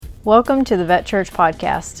Welcome to the Vet Church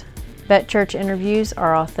Podcast. Vet Church interviews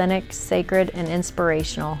are authentic, sacred, and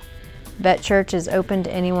inspirational. Vet Church is open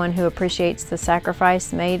to anyone who appreciates the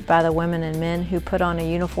sacrifice made by the women and men who put on a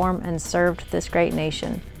uniform and served this great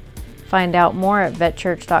nation. Find out more at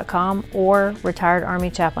vetchurch.com or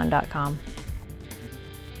retiredarmychaplain.com.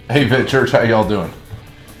 Hey Vet Church, how y'all doing?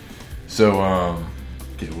 So,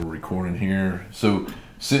 we're recording here. So,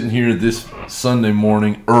 sitting here this Sunday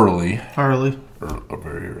morning very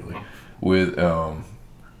early, with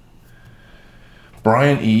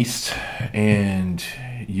Brian East, and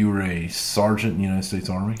you were a sergeant in the United States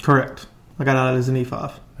Army? Correct. I got out as an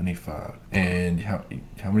E5. An E5. And how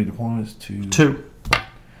many deployments? Two.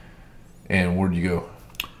 And where'd you go?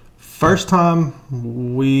 First time,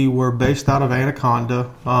 we were based out of Anaconda,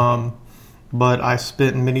 but I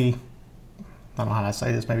spent many, I don't know how to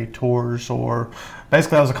say this, maybe tours, or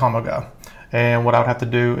basically I was a combo guy. And what I would have to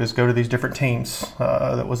do is go to these different teams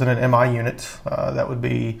that was in an MI unit. That would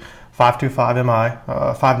be 525 MI,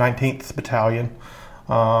 519th Battalion.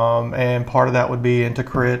 And part of that would be into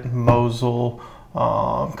Tikrit, Mosul,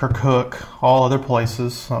 Kirkuk, all other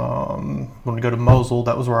places. When we go to Mosul,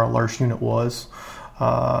 that was where our LURS unit was.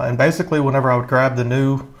 And basically, whenever I would grab the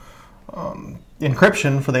new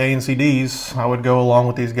encryption for the ANCDs, I would go along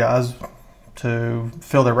with these guys to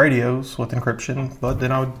fill their radios with encryption. But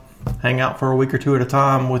then I would hang out for a week or two at a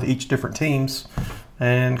time with each different teams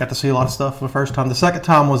and got to see a lot of stuff for the first time. The second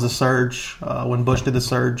time was the surge. When Bush did the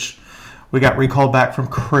surge, we got recalled back from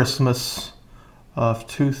Christmas of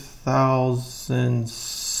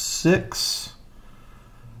 2006.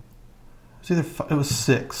 It was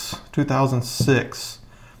 2006,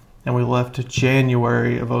 and we left to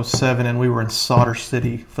January of 2007, and we were in Sadr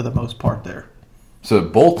City for the most part there. So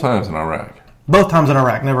both times in Iraq? Both times in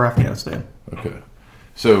Iraq, never Afghanistan. Okay.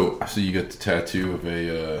 So you got the tattoo of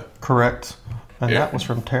a... Correct. And that was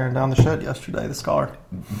from tearing down the shed yesterday, the scar.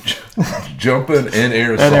 Jumping and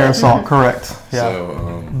air assault. And air assault, correct. Yeah.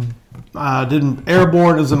 So,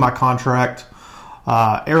 airborne is in my contract.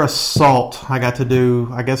 Air assault, I got to do,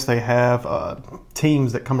 I guess they have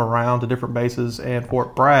teams that come around to different bases, and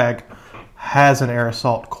Fort Bragg has an air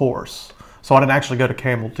assault course. So I didn't actually go to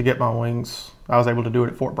Campbell to get my wings. I was able to do it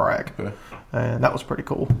at Fort Bragg. Okay. And that was pretty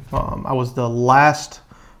cool. I was the last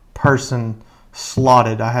person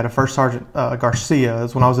slotted. I had a First Sergeant Garcia.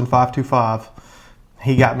 That's when I was in 525.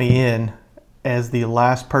 He got me in as the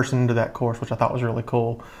last person into that course, which I thought was really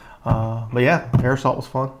cool. But yeah, air assault was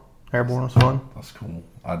fun. Airborne was fun. That's cool.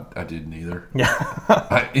 I did neither. Yeah.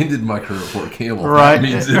 I ended my career at Fort Campbell. Right.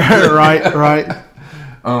 right.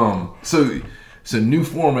 So new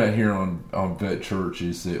format here on Vet Church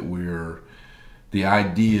is that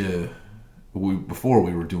before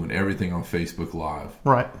we were doing everything on Facebook Live.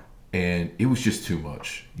 Right. And it was just too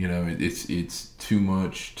much. It's too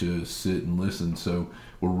much to sit and listen. So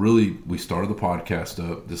we started the podcast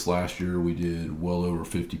up. This last year we did well over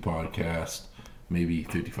 50 podcasts, maybe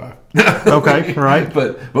 55. Okay, right.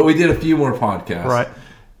 But we did a few more podcasts. Right.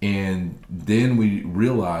 And then we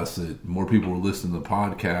realized that more people were listening to the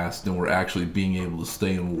podcast than were actually being able to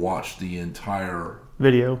stay and watch the entire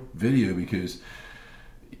video because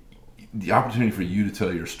the opportunity for you to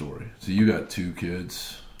tell your story. So you got two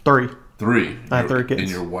kids. Three. I have 3 kids. And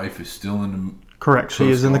your wife is still in the Correct. She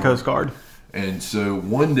is in the Coast Guard. And so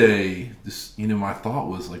one day, my thought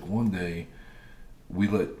was like one day we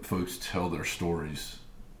let folks tell their stories.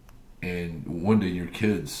 And one day your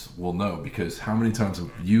kids will know, because how many times have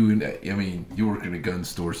you work in a gun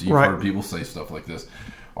store, so you've heard people say stuff like this.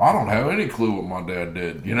 I don't have any clue what my dad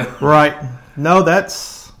did, Right. No,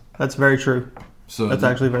 that's very true. So that's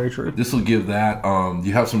actually very true. This will give that.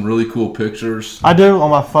 You have some really cool pictures. I do on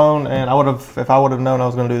my phone, and if I would have known I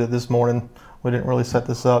was going to do that this morning, we didn't really set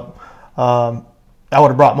this up. I would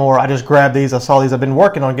have brought more. I just grabbed these. I saw these. I've been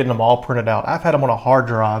working on getting them all printed out. I've had them on a hard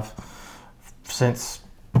drive since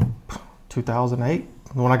 2008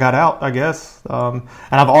 when I got out, I guess. And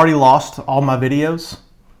I've already lost all my videos.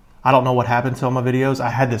 I don't know what happened to all my videos. I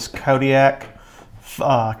had this Kodiak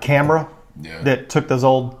camera that took those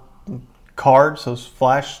old cards, those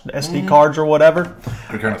flash SD cards or whatever.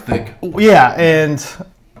 They're kind of thick. Yeah, and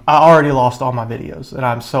I already lost all my videos, and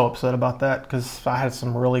I'm so upset about that because I had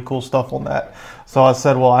some really cool stuff on that. So I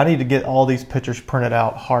said, well, I need to get all these pictures printed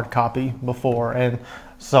out, hard copy, before. And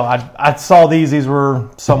so I saw these were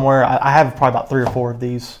somewhere. I have probably about 3 or 4 of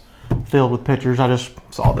these filled with pictures. I just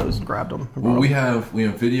saw those and grabbed them. Well, we have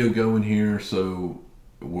video going here, so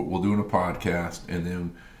we're doing a podcast, and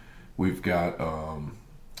then we've got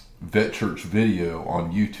Vet Church video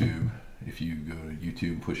on YouTube. If you go to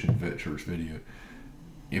YouTube and push in Vet Church video,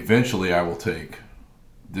 eventually I will take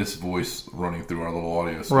this voice running through our little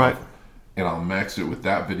audio stuff. Right. And I'll max it with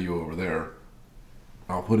that video over there.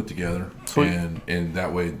 I'll put it together. Sweet. And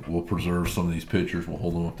that way we'll preserve some of these pictures. We'll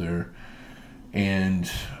hold them up there. And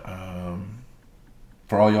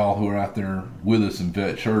for all y'all who are out there with us in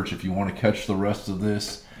Vet Church, if you want to catch the rest of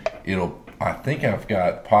this, I think I've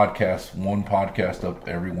got one podcast up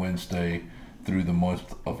every Wednesday through the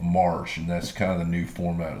month of March, and that's kind of the new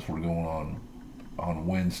format as we're going on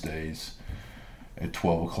Wednesdays at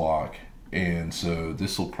 12 o'clock. And so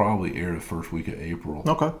this will probably air the first week of April.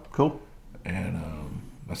 Okay, cool. And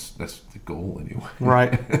that's the goal anyway.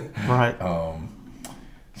 Right.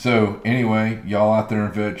 So anyway, y'all out there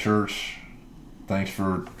in Vet Church, thanks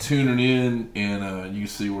for tuning in. And you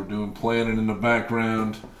see we're doing planning in the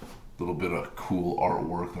background. A little bit of cool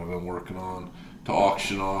artwork that I've been working on to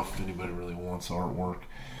auction off if anybody really wants artwork.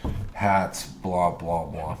 Hats, blah, blah,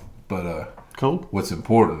 blah. But cool. What's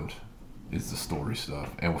important is the story stuff.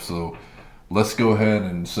 And so let's go ahead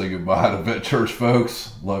and say goodbye to Vet Church,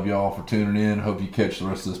 folks. Love y'all for tuning in. Hope you catch the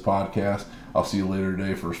rest of this podcast. I'll see you later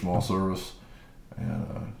today for a small service.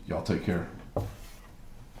 And y'all take care.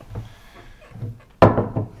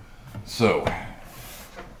 So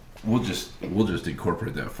we'll just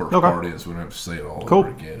incorporate that first part in, so we don't have to say it all over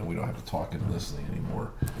again, and we don't have to talk and listening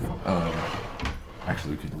anymore.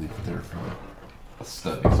 Actually, we could leave it there for a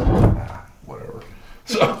study. Whatever.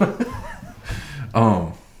 So,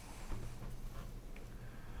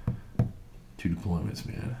 2 deployments,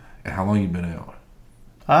 man. And how long you been out?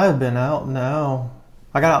 I've been out now.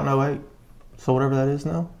 I got out in 08. So whatever that is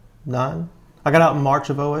now, 9. I got out in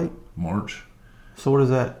March of 08. March. So what is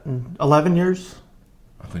that? 11 years?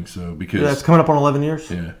 I think so, because it's coming up on 11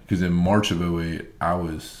 years. Yeah, because in March of 08, I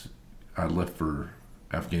left for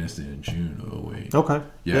Afghanistan in June of 08. Okay.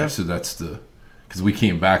 Yeah. So that's because we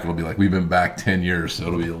came back. It'll be like we've been back 10 years, so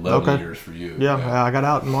it'll be 11 years for you. Yeah, I got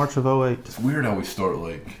out in March of 08. It's weird how we start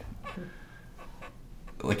like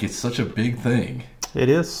it's such a big thing. It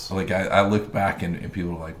is. Like I look back and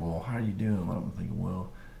people are like, "Well, how are you doing?" I'm thinking,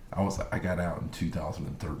 "Well, I got out in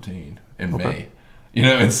 2013 in May." You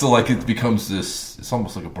know, and so like it becomes this. It's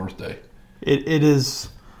almost like a birthday. It is.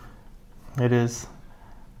 It is.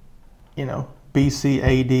 You know, BC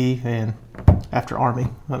AD and after Army.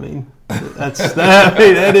 I mean,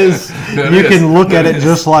 that is. You can look at it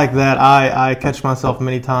just like that. I catch myself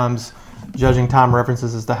many times judging time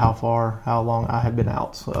references as to how long I have been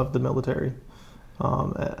out of the military.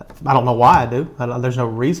 I don't know why I do. There's no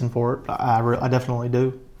reason for it. I definitely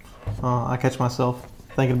do. I catch myself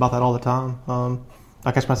thinking about that all the time.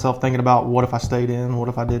 I catch myself thinking about what if I stayed in, what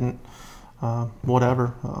if I didn't,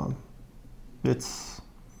 whatever.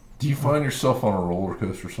 Do you find yourself on a roller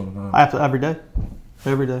coaster sometimes? I have to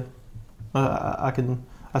every day.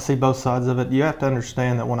 I see both sides of it. You have to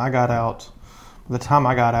understand that when I got out, by the time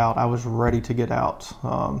I got out, I was ready to get out.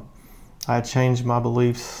 I had changed my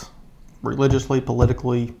beliefs religiously,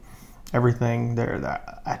 politically, everything there.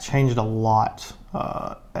 I changed a lot,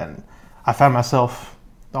 and I found myself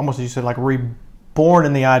almost, as you said, like reborn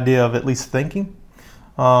in the idea of at least thinking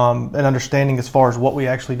and understanding as far as what we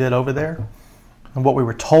actually did over there and what we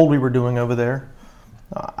were told we were doing over there.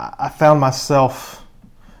 I found myself,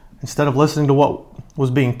 instead of listening to what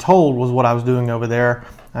was being told was what I was doing over there,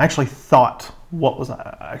 I actually thought,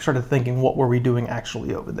 I started thinking, what were we doing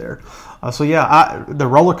actually over there? The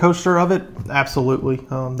roller coaster of it, absolutely.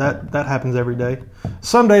 That happens every day.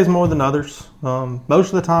 Some days more than others. Most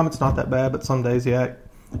of the time it's not that bad, but some days, it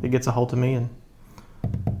gets a hold of me, and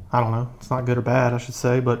I don't know. It's not good or bad, I should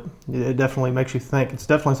say, but it definitely makes you think. It's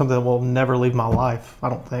definitely something that will never leave my life, I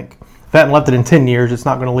don't think. If I hadn't left it in 10 years, it's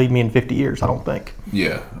not going to leave me in 50 years, I don't think.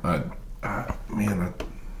 Yeah.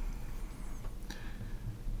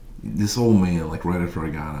 This old man, like right after I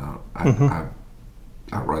got out,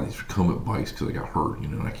 I ride these recumbent bikes because I got hurt,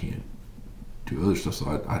 and I can't do other stuff.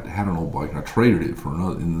 So I had an old bike and I traded it for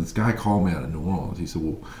another. And this guy called me out of New Orleans. He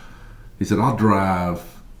said, I'll drive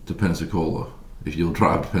to Pensacola. If you'll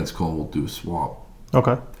drive to Pensacola, we'll do a swap.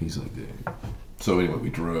 Okay. He's like, yeah. So anyway, we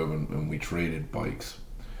drove and we traded bikes.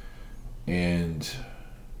 And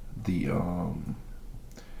the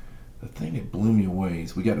thing that blew me away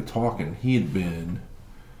is we got to talking.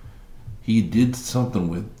 He did something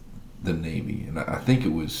with the Navy, and I think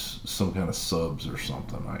it was some kind of subs or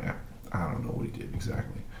something. I don't know what he did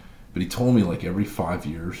exactly, but he told me like every 5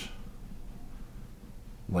 years,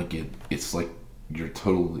 like it's like you're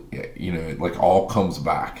totally, it like all comes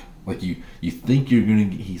back. Like you think you're gonna.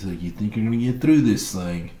 He's like, you think you're gonna get through this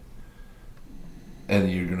thing, and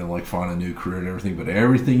then you're gonna like find a new career and everything. But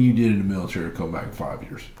everything you did in the military will come back in 5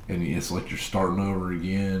 years, and it's like you're starting over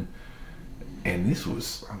again. And this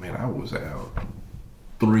was, I was out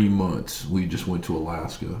 3 months, we just went to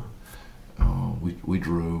Alaska. We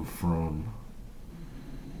drove from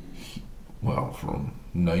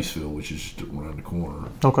Niceville, which is just around the corner,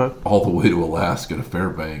 Okay. all the way to Alaska to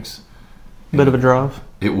Fairbanks. Bit of a drive.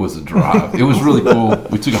 It was a drive. It was really cool.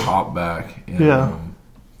 We took a hop back. And, Yeah.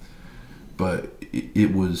 But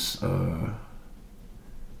it was,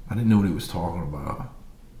 I didn't know what he was talking about.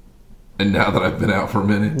 And now that I've been out for a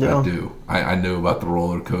minute, Yeah. I do. I know about the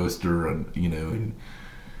roller coaster and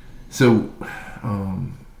so,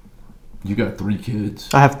 you got 3 kids.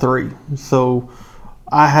 I have 3. So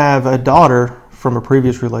I have a daughter from a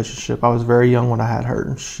previous relationship. I was very young when I had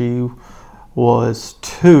her. She was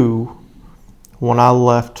 2 when I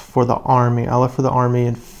left for the Army. I left for the Army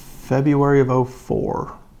in February of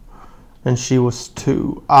 2004. And she was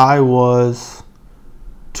 2. I was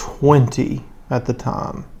 20 at the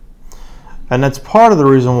time. And that's part of the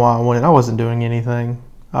reason why I went in. I wasn't doing anything.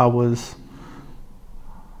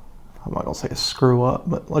 I'm not going to say a screw up,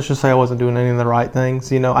 but let's just say I wasn't doing any of the right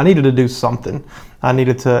things. I needed to do something. I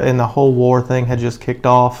needed to, and the whole war thing had just kicked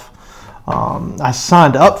off. I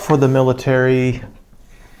signed up for the military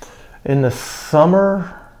in the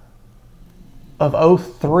summer of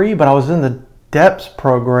 2003, but I was in the DEPS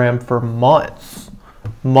program for months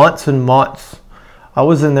and months. I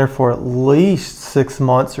was in there for at least 6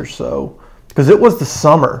 months or so, because it was the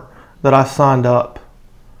summer that I signed up.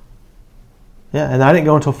 Yeah, and I didn't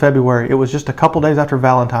go until February. It was just a couple days after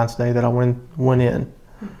Valentine's Day that I went in.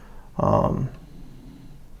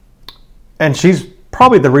 And she's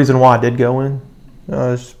probably the reason why I did go in.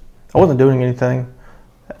 I wasn't doing anything.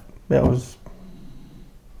 I was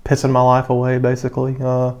pissing my life away, basically.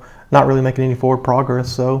 Not really making any forward progress,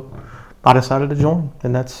 so I decided to join.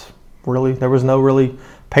 And there was no really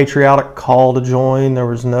patriotic call to join. There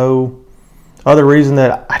was no other reason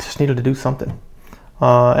that I just needed to do something.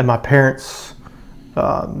 And my parents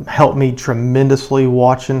helped me tremendously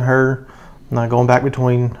watching her. Going back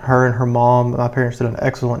between her and her mom, my parents did an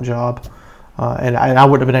excellent job. And I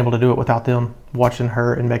wouldn't have been able to do it without them watching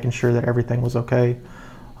her and making sure that everything was okay.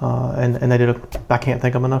 And they did I can't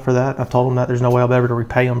thank them enough for that. I've told them that there's no way I'll be able to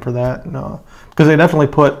repay them for that. Because they definitely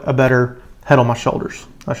put a better head on my shoulders,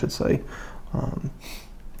 I should say.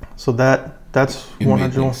 So that's one I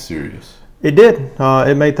joined. Serious. It did.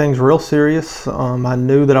 It made things real serious. I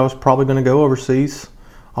knew that I was probably going to go overseas.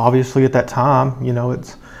 Obviously, at that time,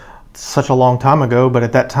 it's such a long time ago, but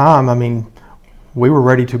at that time, we were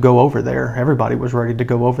ready to go over there. Everybody was ready to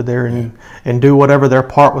go over there and do whatever their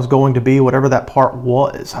part was going to be, whatever that part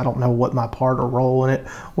was. I don't know what my part or role in it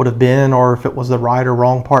would have been, or if it was the right or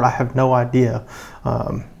wrong part. I have no idea.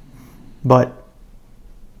 But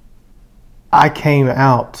I came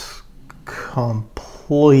out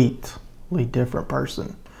completely different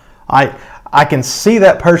person. I can see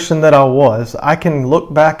that person that I was. I can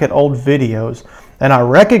look back at old videos and I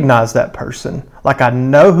recognize that person. Like I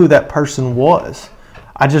know who that person was.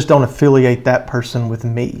 I just don't affiliate that person with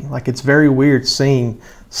me. Like it's very weird seeing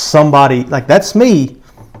somebody, like that's me,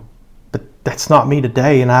 but that's not me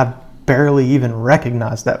today, and I barely even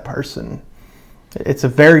recognize that person. It's a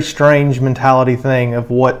very strange mentality thing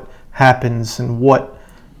of what happens and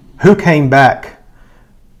who came back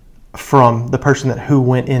from the person that who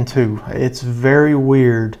went into. It's very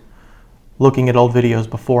weird looking at old videos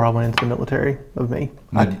before I went into the military of me.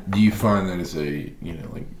 Now, do you find that as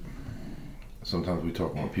like sometimes we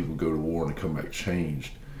talk about people go to war and come back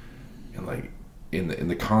changed, and like in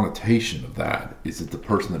the connotation of that is that the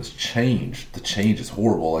person that has changed, the change is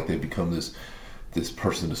horrible, like they become this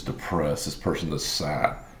person that's depressed, this person that's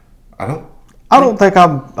sad. I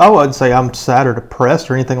wouldn't say I'm sad or depressed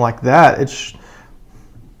or anything like that. It's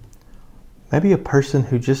maybe a person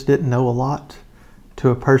who just didn't know a lot to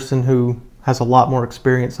a person who has a lot more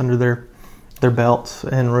experience under their belts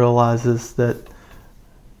and realizes that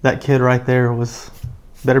kid right there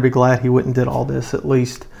better be glad he went and did all this, at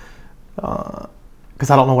least, because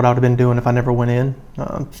I don't know what I would have been doing if I never went in.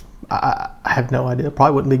 I have no idea.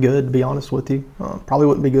 Probably wouldn't be good, to be honest with you. Probably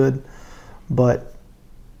wouldn't be good, but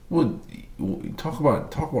talk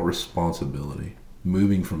about responsibility.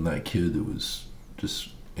 Moving from that kid that was just,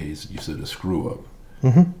 as you said, a screw up.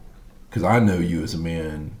 Mm-hmm. Because I know you as a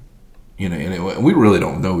man, and we really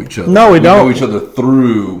don't know each other. No, we don't. We know each other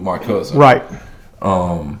through my cousin. Right.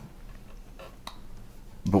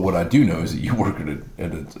 But what I do know is that you work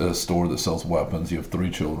at a store that sells weapons. You have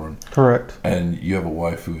 3 children. Correct. And you have a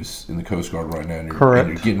wife who's in the Coast Guard right now. And Correct.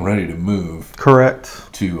 And you're getting ready to move.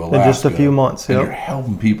 Correct. To Alaska. In just a few months, and you're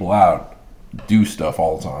helping people out, do stuff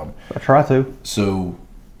all the time. I try to. So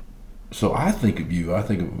I think of you. I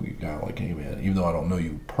think of a guy like, hey man, even though I don't know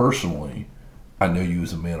you personally, I know you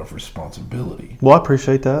as a man of responsibility. Well, I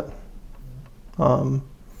appreciate that. And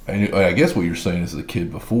I guess what you're saying is the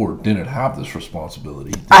kid before didn't have this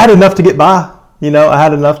responsibility. I had enough to get by. I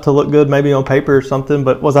had enough to look good maybe on paper or something,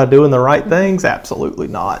 but was I doing the right things? Absolutely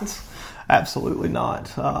not. Absolutely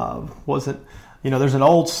not. Wasn't, there's an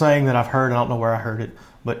old saying that I've heard, I don't know where I heard it,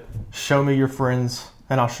 but show me your friends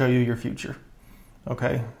and I'll show you your future.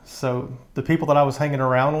 Okay, so the people that I was hanging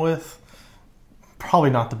around with, probably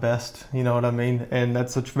not the best, you know what I mean? And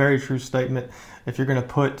that's a very true statement. If you're going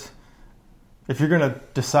to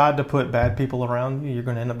decide to put bad people around you, you're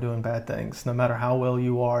going to end up doing bad things. No matter how well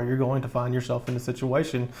you are, you're going to find yourself in a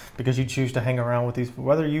situation because you choose to hang around with these.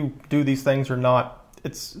 Whether you do these things or not,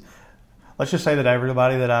 let's just say that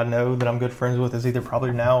everybody that I know that I'm good friends with is either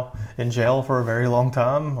probably now in jail for a very long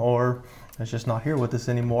time or is just not here with us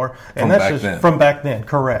anymore. And from back then,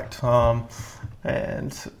 correct.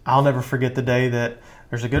 And I'll never forget the day that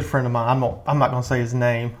there's a good friend of mine. I'm not going to say his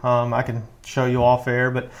name. I can show you off air,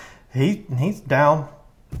 but he's down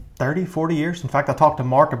 30, 40 years. In fact, I talked to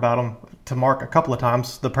Mark about him, a couple of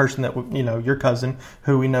times, the person that, your cousin,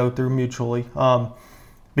 who we know through mutually.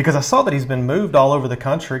 Because I saw that he's been moved all over the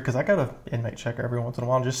country, because I go to inmate checker every once in a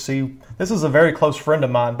while and just see. This is a very close friend of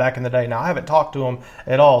mine back in the day. Now, I haven't talked to him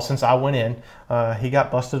at all since I went in. He got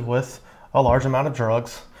busted with a large amount of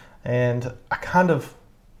drugs. And I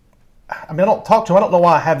don't talk to him. I don't know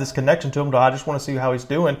why I have this connection to him, but I just want to see how he's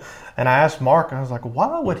doing. And I asked Mark, I was like,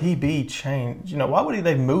 why would he be changed? Why would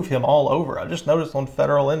they move him all over? I just noticed on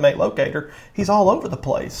Federal Inmate Locator, he's all over the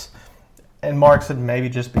place. And Mark said maybe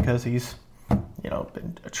just because he's,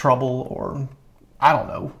 been trouble, or I don't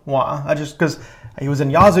know why. Because he was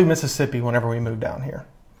in Yazoo, Mississippi whenever we moved down here.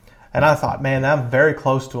 And I thought, man, I'm very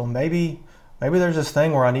close to him. Maybe there's this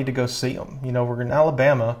thing where I need to go see him. We're in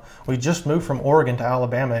Alabama. We just moved from Oregon to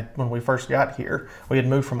Alabama when we first got here. We had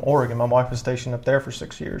moved from Oregon. My wife was stationed up there for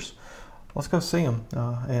 6 years. Let's go see him.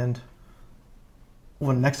 And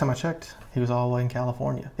when next time I checked, he was all the way in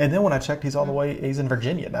California. And then when I checked, he's in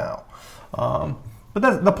Virginia now.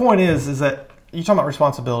 But the point is that you're talking about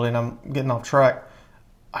responsibility, and I'm getting off track.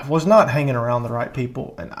 I was not hanging around the right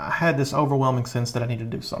people, and I had this overwhelming sense that I needed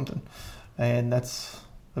to do something. And that's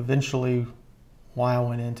eventually why I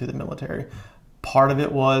went into the military. Part of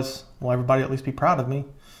it was, everybody at least be proud of me.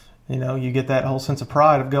 You get that whole sense of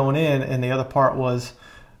pride of going in, and the other part was,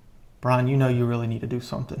 Brian, you really need to do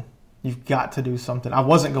something. You've got to do something. I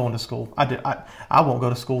wasn't going to school. I won't go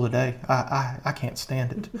to school today. I can't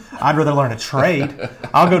stand it. I'd rather learn a trade.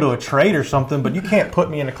 I'll go to a trade or something, but you can't put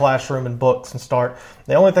me in a classroom and books and start.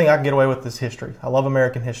 The only thing I can get away with is history. I love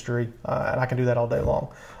American history, and I can do that all day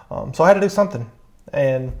long. So I had to do something,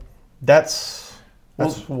 and that's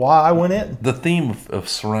why I went in. The theme of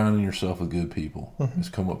surrounding yourself with good people has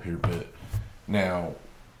come up here a bit. Now,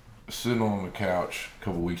 sitting on the couch a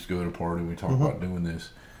couple of weeks ago at a party, we talked about doing this.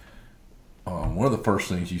 One of the first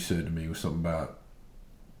things you said to me was something about,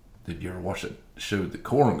 did you ever watch that show, The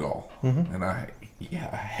Korengal? And I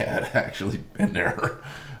had actually been there.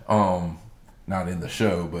 Not in the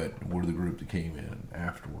show, but we're the group that came in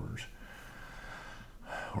afterwards.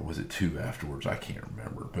 Or was it two afterwards? I can't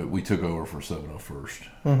remember. But we took over for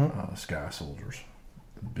 701st Sky Soldiers.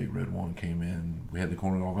 The Big Red One came in. We had the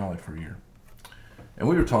Korengal Valley for a year. And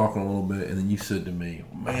we were talking a little bit, and then you said to me,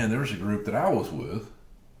 man, there's a group that I was with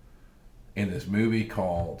in this movie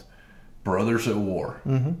called Brothers at War.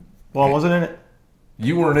 Well, I wasn't in it.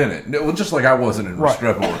 You weren't in it. No, just like I wasn't in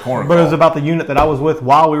Restrepo or Korengal. But it was about the unit that I was with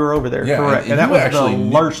while we were over there. Yeah, correct. And that was the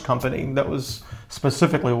Lurch Company. That was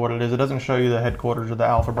specifically what it is. It doesn't show you the headquarters of the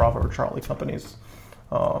Alpha, Bravo, or Charlie companies.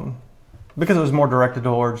 Because it was more directed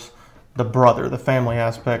towards the family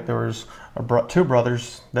aspect. There was two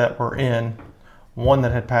brothers that were in, one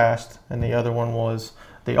that had passed, and the other one was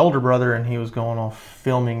the older brother, and he was going off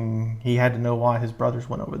filming. He had to know why his brothers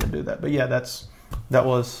went over to do that. But yeah, that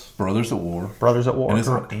was Brothers at War. Brothers at War. And it's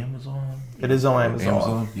on Amazon? It is on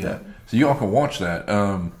Amazon. Yeah. So you all can watch that.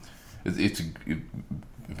 It's a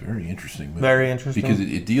very interesting movie. Very interesting. Because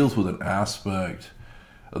it deals with an aspect,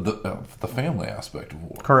 of the family aspect of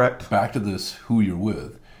war. Correct. Back to this, who you're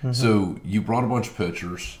with. So you brought a bunch of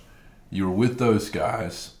pictures. You were with those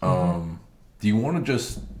guys. Do you want to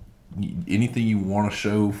just... anything you want to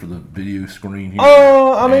show for the video screen here?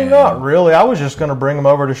 Not really. I was just going to bring them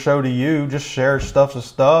over to show to you, just share stuff.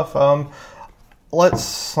 There's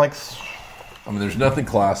nothing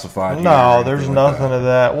classified here. No, there's nothing of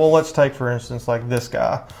that. Well, let's take, for instance, like this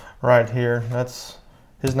guy right here.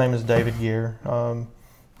 His name is David Gear.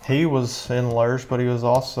 He was in Lurch, but he was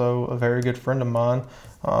also a very good friend of mine.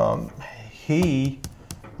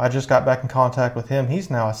 I just got back in contact with him. He's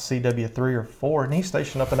now a CW3 or 4, and he's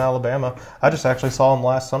stationed up in Alabama. I just actually saw him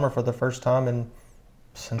last summer for the first time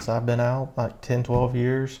since I've been out, like 10, 12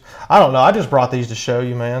 years. I don't know. I just brought these to show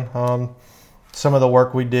you, man. Some of the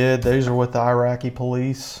work we did, these are with the Iraqi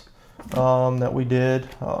police that we did.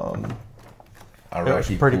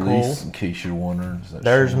 Iraqi pretty police, cool. In case you're wondering.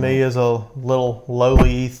 There's me as a little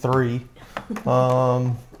lowly E3.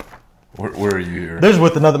 Where are you here? There's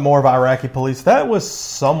with another more of Iraqi police. That was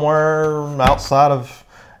somewhere outside of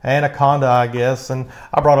Anaconda, I guess. And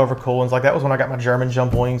I brought over cool ones. Like that was when I got my German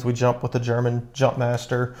jump wings. We jumped with the German jump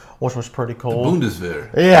master, which was pretty cool.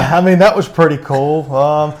 Bundeswehr. Yeah, I mean, that was pretty cool.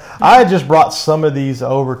 I had just brought some of these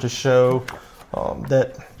over to show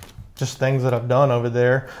that just things that I've done over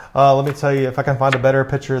there. Let me tell you, if I can find a better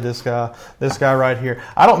picture of this guy right here.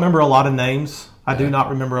 I don't remember a lot of names. I do not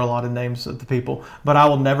remember a lot of names of the people, but I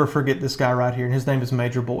will never forget this guy right here, and his name is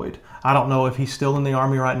Major Boyd. I don't know if he's still in the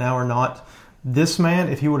Army right now or not. This man,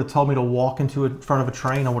 if he would have told me to walk into front of a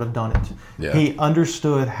train, I would have done it. Yeah. He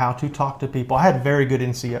understood how to talk to people. I had very good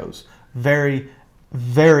NCOs. Very,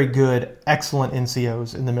 very good, excellent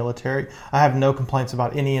NCOs in the military. I have no complaints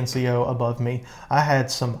about any NCO above me. I had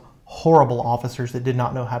some horrible officers that did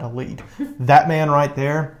not know how to lead. That man right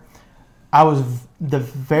there, I was the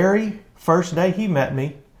very first day he met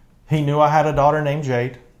me, he knew I had a daughter named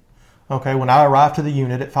Jade. Okay, when I arrived to the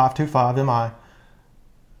unit at 525 MI.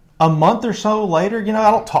 A month or so later,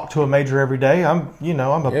 I don't talk to a major every day. I'm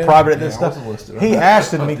a private at this stuff. He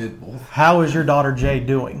asked me, "How is your daughter Jade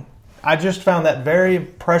doing?" I just found that very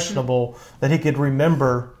impressionable that he could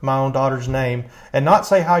remember my own daughter's name and not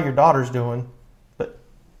say how your daughter's doing, but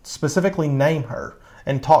specifically name her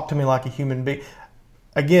and talk to me like a human being.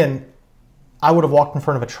 Again, I would have walked in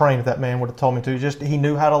front of a train if that man would have told me to. He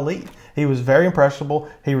knew how to lead. He was very impressionable.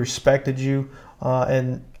 He respected you,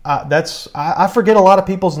 and I forget a lot of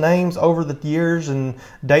people's names over the years and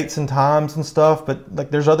dates and times and stuff. But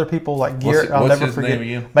like, there's other people like Garrett. I'll never forget. Name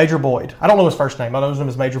again? Major Boyd. I don't know his first name. I know his name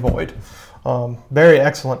is Major Boyd. Very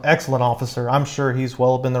excellent officer. I'm sure he's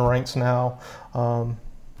well up in the ranks now.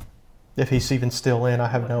 If he's even still in, I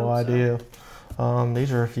have no idea.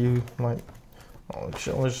 These are a few I'll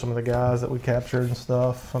show some of the guys that we captured and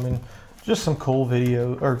stuff. I mean, just some cool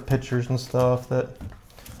video or pictures and stuff that.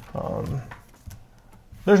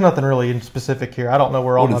 There's nothing really in specific here. I don't know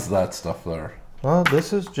where all. What is that stuff there? Well,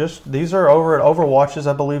 these are over at Overwatches.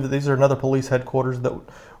 I believe that these are another police headquarters that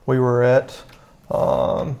we were at.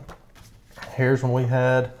 Here's when we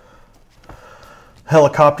had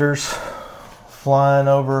helicopters flying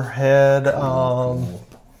overhead. Cool.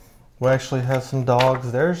 We actually had some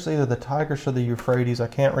dogs. There's either the Tigris or the Euphrates. I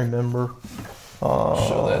can't remember.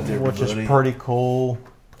 Show that there, which buddy. is pretty cool.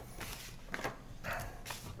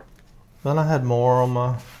 Then I had more on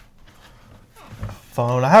my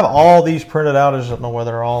phone. I have all these printed out. I just don't know where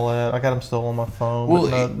they're all at. I got them still on my phone.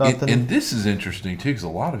 Well, nothing. and this is interesting too, because a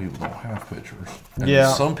lot of people don't have pictures. And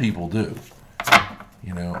Yeah. some people do.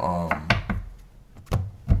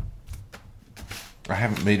 I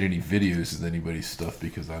haven't made any videos of anybody's stuff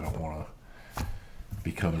because I don't want to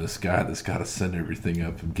become this guy that's got to send everything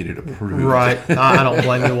up and get it approved. Right. I don't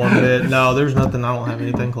blame you one bit. No, there's nothing. I don't have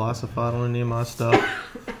anything classified on any of my stuff.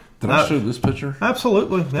 Did I show this picture?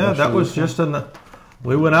 Absolutely. Yeah, that was just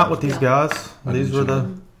we went out with these guys. These were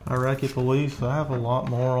the Iraqi police. I have a lot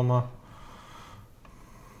more on my.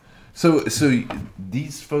 So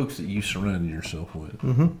these folks that you surround yourself with,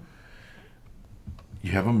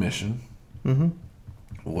 you have a mission.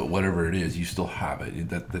 Whatever it is, you still have it.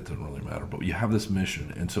 That doesn't really matter. But you have this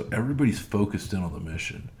mission, and so everybody's focused in on the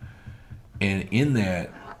mission. And in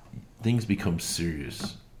that, things become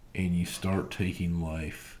serious, and you start taking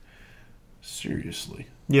life seriously.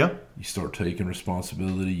 Yeah. You start taking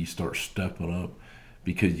responsibility. You start stepping up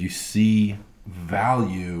because you see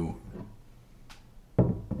value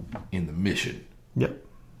in the mission. Yep.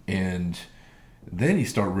 And then you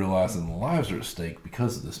start realizing the lives are at stake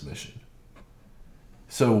because of this mission.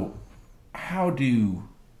 So how do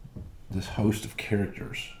this host of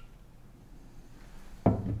characters,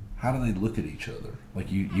 how do they look at each other?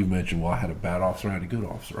 Like you mentioned, well, I had a bad officer, I had a good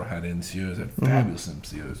officer, I had NCOs, I had fabulous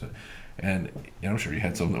NCOs. And I'm sure you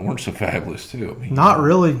had some that weren't so fabulous too. I mean, Not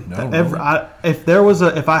really. No.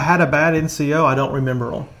 If I had a bad NCO, I don't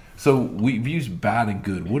remember them. So we've used bad and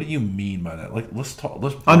good. What do you mean by that? Like, let's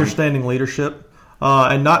Understanding leadership,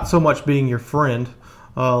 and not so much being your friend.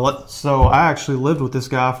 So I actually lived with this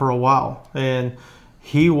guy for a while, and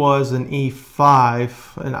he was an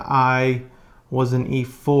E5, and I was an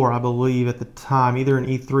E4, I believe, at the time, either an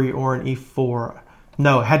E3 or an E4.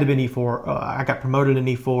 No, it had to be an E4. I got promoted in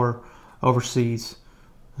E4 overseas.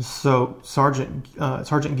 So Sergeant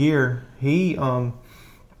Gear,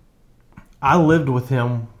 I lived with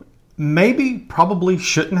him. Maybe, probably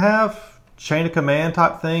shouldn't have, chain of command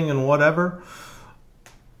type thing and whatever.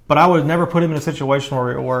 But I would never put him in a situation where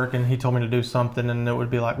we were at work and he told me to do something and it would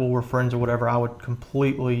be like, well, we're friends or whatever. I would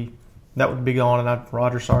completely, that would be gone, and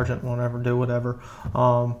Roger Sergeant will never do whatever.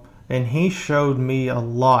 And he showed me a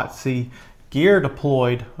lot. See, Gear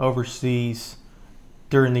deployed overseas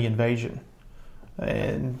during the invasion.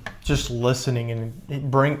 And just listening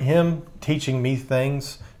and bring him teaching me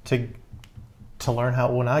things to learn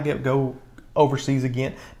how, when I go overseas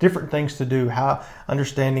again, different things to do, how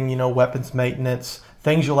understanding, weapons maintenance,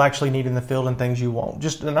 things you'll actually need in the field and things you won't.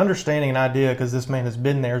 Just an understanding, an idea, because this man has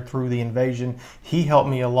been there through the invasion. He helped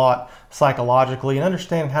me a lot psychologically and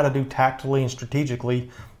understanding how to do tactically and strategically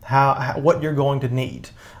how what you're going to need.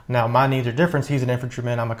 Now, my needs are different. He's an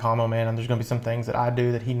infantryman, I'm a commo man, and there's going to be some things that I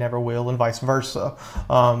do that he never will, and vice versa.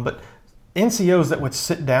 But NCOs that would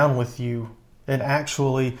sit down with you and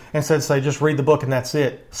actually, instead of say, just read the book and that's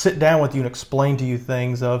it, sit down with you and explain to you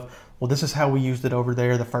things of, well, this is how we used it over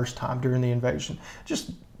there the first time during the invasion.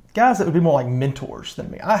 Just guys that would be more like mentors than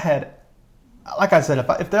me. I had, like I said,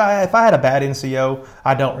 if I had a bad NCO,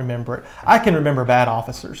 I don't remember it. I can remember bad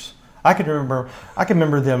officers. I can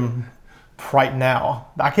remember them right now.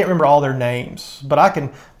 I can't remember all their names, but I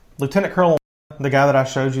can. Lieutenant Colonel, the guy that I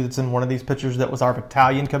showed you that's in one of these pictures that was our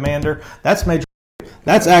battalion commander, that's Major.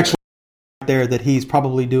 That's actually there that he's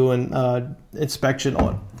probably doing inspection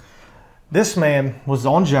on. This man was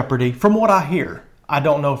on jeopardy. From what I hear, I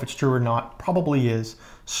don't know if it's true or not. Probably is.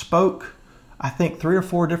 Spoke, I think, 3 or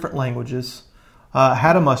 4 different languages.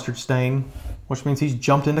 Had a mustard stain, which means he's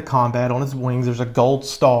jumped into combat on his wings. There's a gold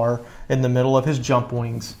star in the middle of his jump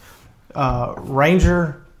wings.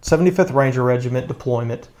 Ranger, 75th Ranger Regiment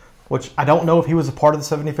deployment, which I don't know if he was a part of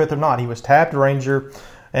the 75th or not. He was tabbed Ranger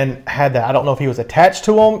and had that. I don't know if he was attached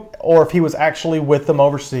to them or if he was actually with them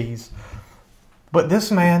overseas. But this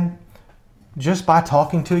man, just by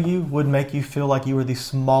talking to you, would make you feel like you were the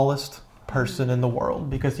smallest person in the world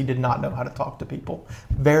because he did not know how to talk to people.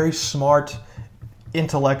 Very smart,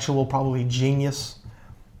 intellectual, probably genius.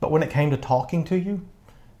 But when it came to talking to you,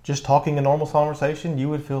 just talking a normal conversation, you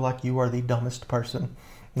would feel like you are the dumbest person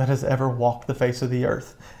that has ever walked the face of the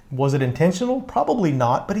earth. Was it intentional? Probably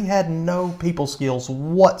not, but he had no people skills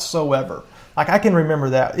whatsoever. Like, I can remember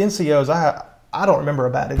that. NCOs, I don't remember a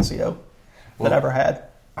bad NCO that I ever had.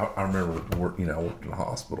 I remember I worked in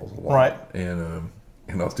hospitals a lot. Right. And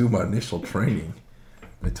I was doing my initial training.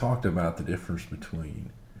 They talked about the difference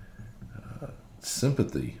between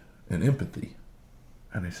sympathy and empathy.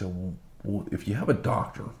 And they said, well, if you have a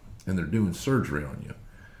doctor and they're doing surgery on you,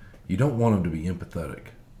 you don't want them to be empathetic.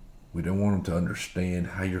 We don't want them to understand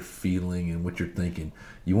how you're feeling and what you're thinking.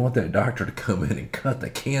 You want that doctor to come in and cut the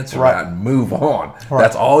cancer out and move on. Right.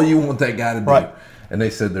 That's all you want that guy to do. Right. And they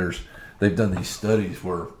said they've done these studies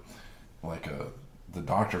where the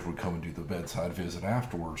doctors would come and do the bedside visit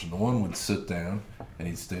afterwards, and the one would sit down and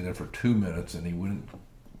he'd stay there for 2 minutes and he wouldn't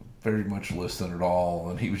very much listen at all,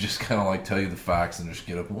 and he would just kind of like tell you the facts and just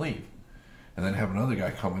get up and leave. And then have another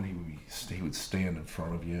guy come in, he would stand in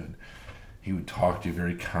front of you and he would talk to you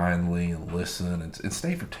very kindly and listen and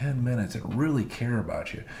stay for 10 minutes and really care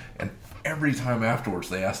about you. And every time afterwards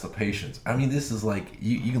they asked the patients, I mean, this is like,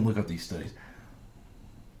 you can look up these studies.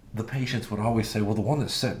 The patients would always say, well, the one that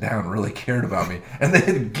sat down really cared about me. And they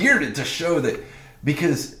had geared it to show that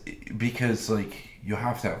because like, you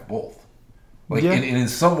have to have both. Like, yeah. And in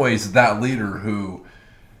some ways, that leader who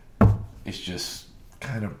is just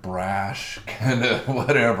kind of brash, kind of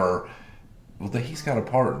whatever, well, he's got a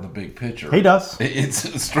part in the big picture. He does.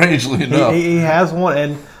 It's strangely enough. He has one,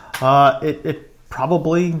 and it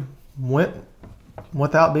probably went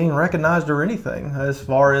without being recognized or anything. As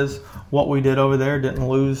far as what we did over there, didn't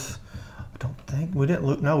lose. I don't think we didn't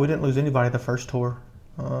lose. No, we didn't lose anybody the first tour.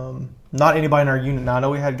 Not anybody in our unit. Now I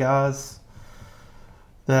know we had guys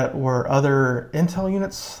that were other intel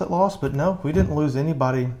units that lost, but no, we didn't lose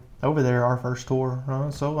anybody over there our first tour.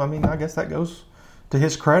 So I mean, I guess that goes to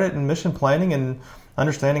his credit in mission planning and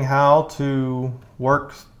understanding how to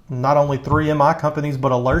work not only 3 MI companies,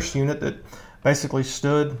 but a LURS unit that basically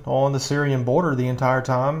stood on the Syrian border the entire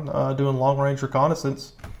time doing long-range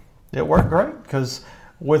reconnaissance. It worked great because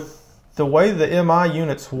with the way the MI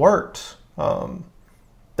units worked,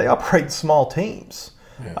 they operate small teams.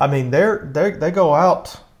 Yeah. I mean, they go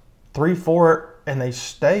out 3, 4, and they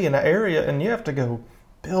stay in an area, and you have to go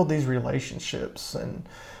build these relationships and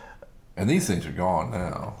these things are gone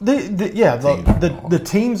now. The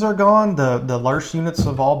teams are gone. The LURS units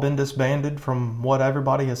have all been disbanded from what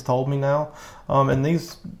everybody has told me now. And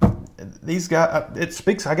these guys, it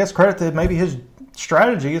speaks, I guess, credit to maybe his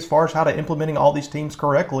strategy as far as how to implementing all these teams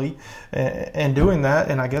correctly and doing that,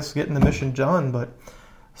 and I guess getting the mission done. But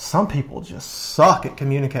some people just suck at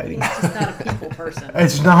communicating. He's just not a people person.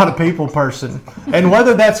 It's not a people person, and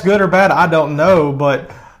whether that's good or bad, I don't know.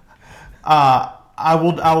 But I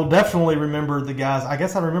will definitely remember the guys. I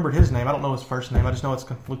guess I remembered his name. I don't know his first name. I just know it's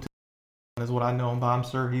Lieutenant is what I know him by. I'm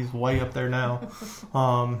sure he's way up there now.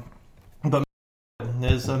 But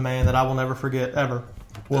is a man that I will never forget ever.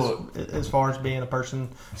 Well, as far as being a person,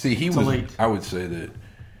 lead. I would say that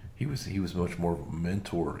he was much more of a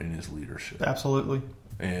mentor in his leadership. Absolutely.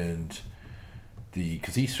 And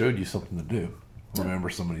because he showed you something to do. Remember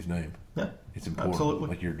somebody's name. Yeah, it's important. Absolutely.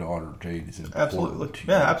 Like your daughter Jade is important. Absolutely.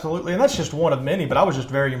 Yeah, absolutely. And that's just one of many. But I was just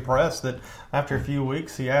very impressed that after a few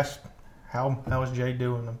weeks, he asked, "How is Jade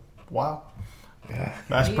doing?" And wow. Yeah,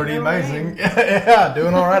 that's pretty amazing. Yeah,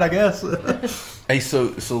 doing all right, I guess. Hey,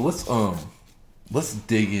 so let's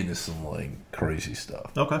dig into some like crazy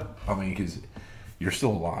stuff. Okay. I mean, because you're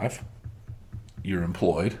still alive, you're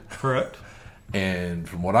employed, correct. And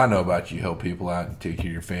from what I know about you, help people out and take care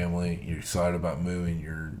of your family. You're excited about moving.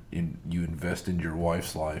 You invest in your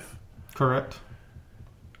wife's life. Correct.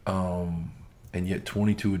 And yet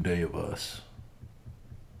 22 a day of us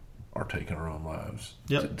are taking our own lives.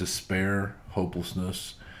 Yep. Despair,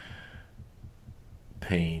 hopelessness,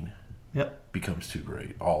 pain. Yep. Becomes too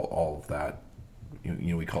great. All of that. You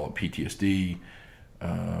know, we call it PTSD.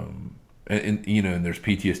 And there's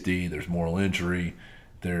PTSD. There's moral injury.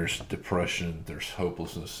 There's depression. There's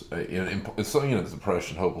hopelessness. And so, there's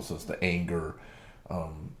depression, hopelessness, the anger.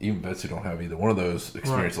 Even vets who don't have either one of those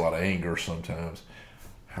experience a lot of anger sometimes.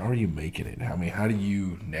 How are you making it? I mean, how do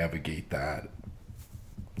you navigate that?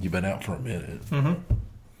 You've been out for a minute. Mm-hmm.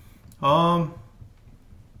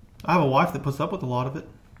 I have a wife that puts up with a lot of it.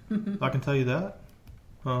 I can tell you that.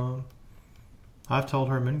 I've told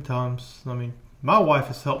her many times. I mean, my wife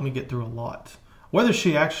has helped me get through a lot. Whether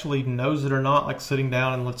she actually knows it or not, like sitting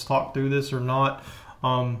down and let's talk through this or not,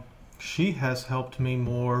 she has helped me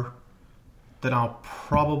more than I'll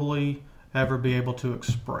probably ever be able to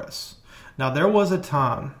express. Now, there was a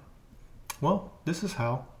time, this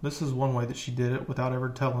is one way that she did it without ever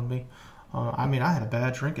telling me. I had a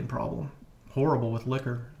bad drinking problem, horrible with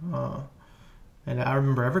liquor. And I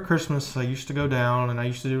remember every Christmas I used to go down and I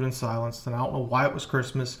used to do it in silence. And I don't know why it was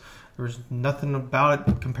Christmas. There was nothing about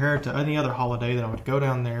it compared to any other holiday that I would go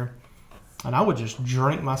down there. And I would just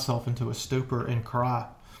drink myself into a stupor and cry.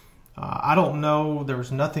 I don't know. There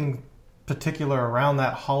was nothing particular around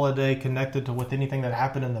that holiday connected to with anything that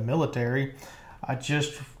happened in the military. I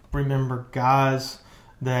just remember guys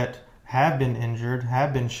that have been injured,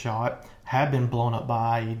 have been shot, have been blown up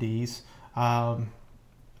by IEDs.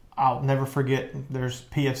 I'll never forget, there's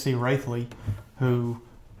PFC Wraithley, who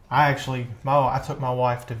I took my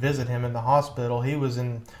wife to visit him in the hospital. He was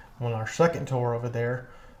on our second tour over there.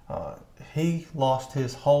 He lost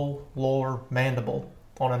his whole lower mandible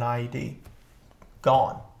on an IED.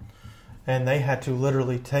 Gone. And they had to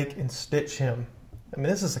literally take and stitch him. I mean,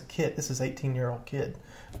 this is a kid. This is an 18-year-old kid.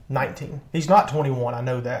 19. He's not 21, I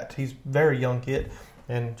know that. He's a very young kid.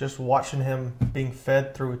 And just watching him being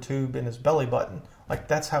fed through a tube in his belly button, like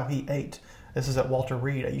that's how he ate. This is at Walter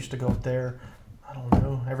Reed. I used to go up there, I don't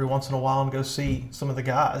know, every once in a while and go see some of the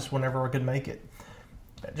guys whenever I could make it.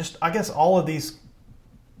 Just, I guess all of these,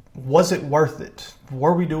 was it worth it?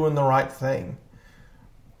 Were we doing the right thing?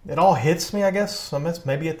 It all hits me, I guess.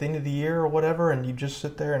 Maybe at the end of the year or whatever, and you just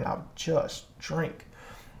sit there and I'll just drink.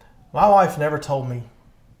 My wife never told me,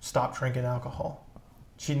 stop drinking alcohol.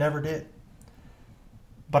 She never did.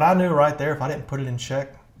 But I knew right there, if I didn't put it in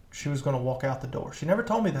check, she was going to walk out the door. She never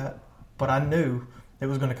told me that, but I knew it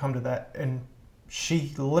was going to come to that. And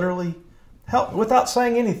she literally helped without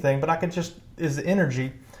saying anything, but I could just, is the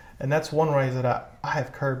energy. And that's one way that I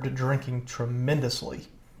have curbed drinking tremendously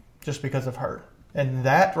just because of her. And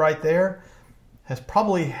that right there has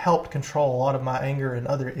probably helped control a lot of my anger and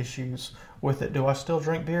other issues with it. Do I still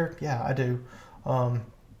drink beer? Yeah, I do.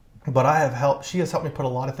 But she has helped me put a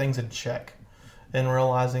lot of things in check and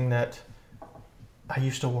realizing that I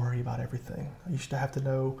used to worry about everything. I used to have to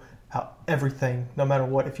know how everything, no matter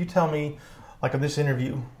what. If you tell me, like of this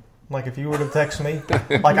interview, like if you were to text me,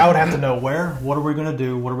 like I would have to know what are we going to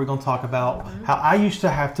do? What are we going to talk about? How I used to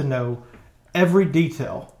have to know every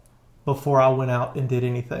detail before I went out and did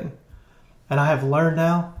anything. And I have learned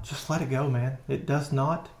now, just let it go, man. It does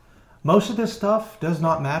not. Most of this stuff does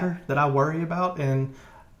not matter that I worry about. And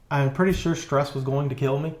I'm pretty sure stress was going to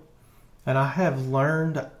kill me. And I have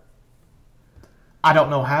learned, I don't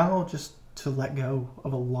know how, just to let go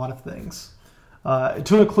of a lot of things.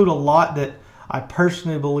 To include a lot that I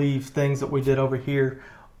personally believe things that we did over here,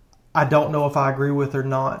 I don't know if I agree with or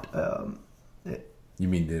not. You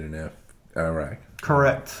mean did in Iraq?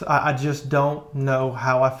 Correct. I just don't know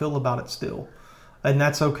how I feel about it still. And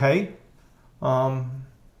that's okay. But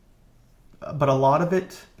a lot of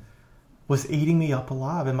it was eating me up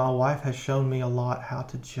alive. And my wife has shown me a lot how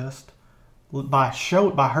to just,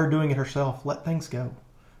 by her doing it herself, let things go.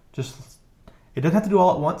 It doesn't have to do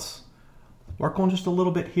all at once. Work on just a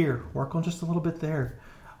little bit here. Work on just a little bit there.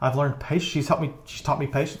 I've learned patience. She's taught me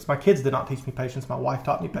patience. My kids did not teach me patience. My wife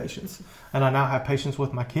taught me patience. And I now have patience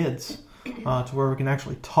with my kids to where we can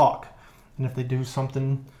actually talk. And if they do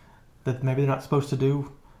something that maybe they're not supposed to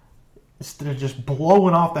do, instead of just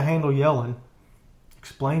blowing off the handle yelling,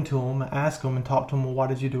 explain to them, ask them, and talk to them, well, why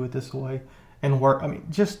did you do it this way? And work. I mean,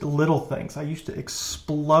 just little things. I used to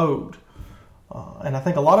explode. And I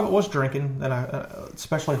think a lot of it was drinking, and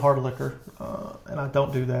especially hard liquor. And I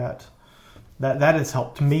don't do that. That has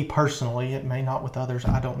helped me personally. It may not with others.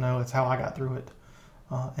 I don't know. It's how I got through it.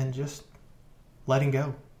 And just letting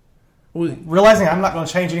go. Realizing I'm not going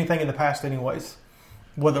to change anything in the past anyways.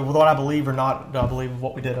 Whether what I believe or not, I believe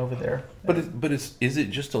what we did over there. Is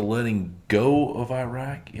it just a letting go of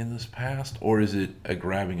Iraq in this past, or is it a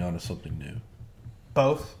grabbing onto something new?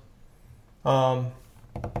 Both. So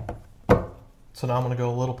now I'm going to go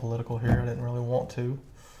a little political here. I didn't really want to.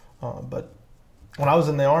 But when I was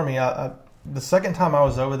in the Army, the second time I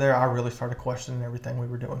was over there, I really started questioning everything we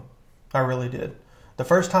were doing. I really did. The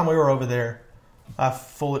first time we were over there, go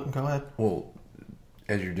ahead. Well,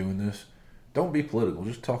 as you're doing this, don't be political.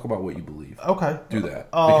 Just talk about what you believe. Okay. Do that.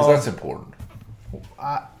 Because that's important.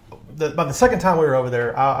 By the second time we were over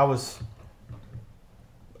there, I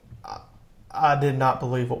did not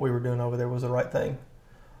believe what we were doing over there was the right thing.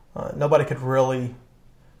 Nobody could really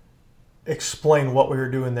explain what we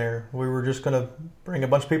were doing there. We were just going to bring a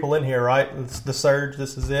bunch of people in here, right? It's the surge,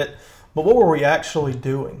 this is it. But what were we actually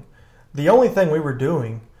doing? The only thing we were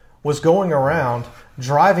doing was going around,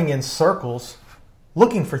 driving in circles,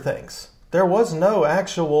 looking for things. There was no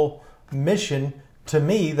actual mission to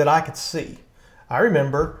me that I could see. I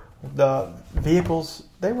remember the vehicles,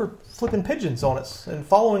 they were flipping pigeons on us and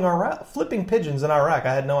following our route. Flipping pigeons in Iraq.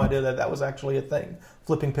 I had no idea that was actually a thing.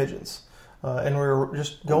 Flipping pigeons. And we were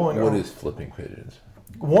just going... What is flipping pigeons?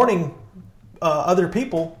 Warning other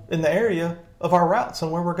people in the area of our routes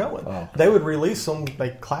and where we're going. Oh. They would release them.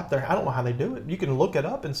 They clap their... I don't know how they do it. You can look it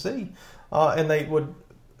up and see. And they would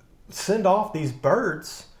send off these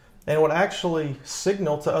birds and would actually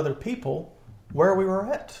signal to other people where we were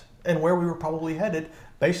at and where we were probably headed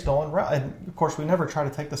based on route. And, of course, we never try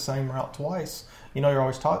to take the same route twice. You know, you're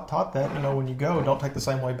always taught that. You know, when you go, don't take the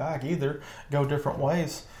same way back either. Go different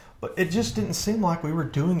ways. But it just didn't seem like we were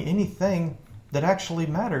doing anything that actually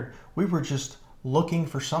mattered. We were just looking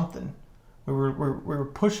for something. We were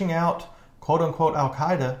pushing out, quote unquote,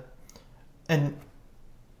 Al-Qaeda, and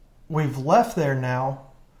we've left there now.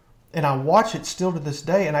 And I watch it still to this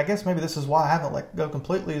day. And I guess maybe this is why I haven't let go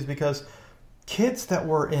completely, is because kids that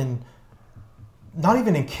were not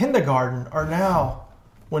even in kindergarten are now,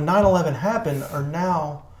 when 9/11 happened, are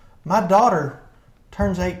now. My daughter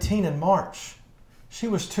turns 18 in March. She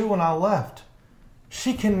was 2 when I left.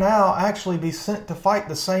 She can now actually be sent to fight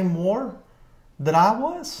the same war that I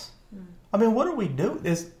was. I mean, what do we do?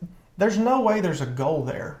 There's no way there's a goal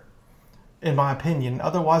there, in my opinion.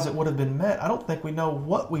 Otherwise, it would have been met. I don't think we know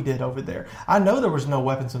what we did over there. I know there was no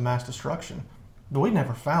weapons of mass destruction, but we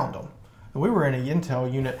never found them. We were in a intel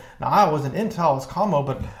unit. Now, I wasn't intel, I was commo,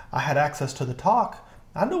 but I had access to the talk.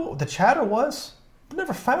 I knew what the chatter was. We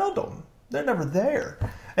never found them. They're never there.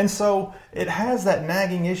 And so it has that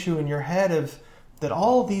nagging issue in your head of that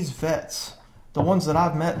all these vets, the ones that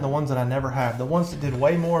I've met and the ones that I never have, the ones that did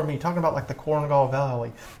way more than me, talking about like the Korengal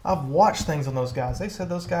Valley, I've watched things on those guys. They said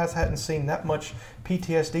those guys hadn't seen that much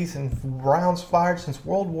PTSD since rounds fired since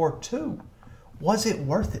World War II. Was it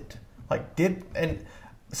worth it? And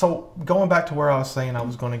so going back to where I was saying I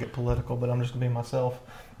was going to get political, but I'm just going to be myself.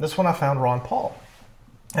 This one I found Ron Paul.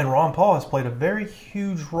 And Ron Paul has played a very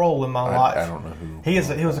huge role in my life. I don't know who. He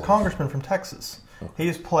was a congressman from Texas. Okay. He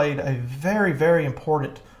has played a very, very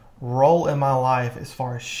important role in my life as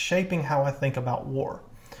far as shaping how I think about war.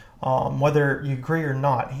 Whether you agree or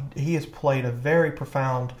not, he has played a very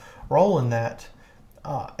profound role in that.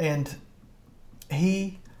 And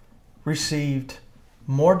he received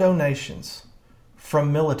more donations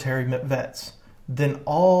from military vets than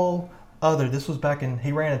all other. This was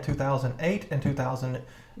he ran in 2008 and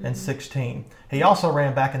 2016. He also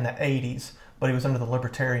ran back in the 80s, but he was under the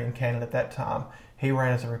Libertarian candidate at that time. He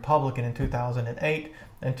ran as a Republican in 2008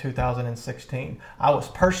 and 2016. I was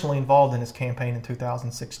personally involved in his campaign in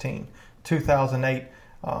 2016. 2008.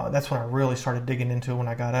 That's when I really started digging into it when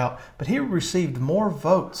I got out. But he received more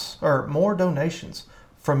votes or more donations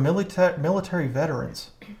from military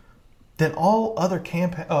veterans than all other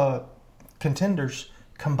contenders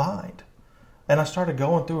combined. And I started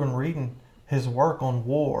going through and reading his work on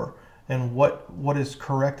war and what is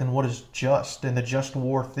correct and what is just, and the just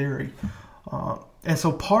war theory. And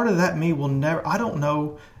so part of that me will never, I don't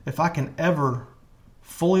know if I can ever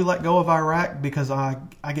fully let go of Iraq, because I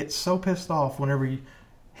get so pissed off whenever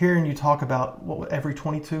hearing you talk about every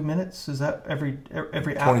 22 minutes. Is that every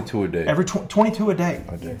 22 a day? Every 22 a day.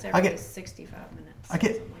 It's every I get 65 minutes. I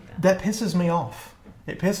get like that pisses me off.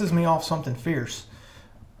 It pisses me off something fierce.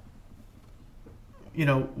 You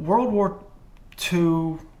know, World War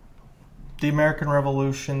II, the American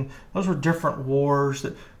Revolution, those were different wars.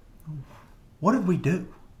 What did we do?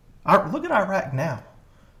 Look at Iraq now.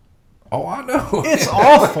 Oh, I know. It's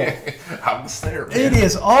awful. I was there, man. It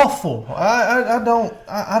is awful. I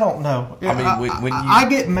don't know. I mean, when you... I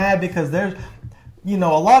get mad because there's, a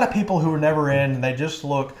lot of people who are never in, and they just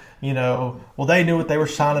look, well, they knew what they were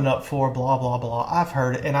signing up for, blah, blah, blah. I've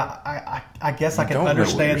heard it, and I guess I can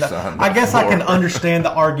understand that. I guess I can understand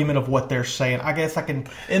the argument of what they're saying. I guess I can,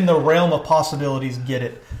 in the realm of possibilities, get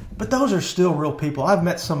it. But those are still real people. I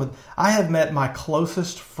have met my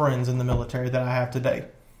closest friends in the military that I have today.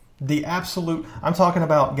 I'm talking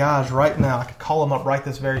about guys right now. I could call them up right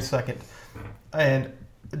this very second. And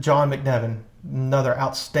John McNevin, another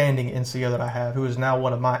outstanding NCO that I have, who is now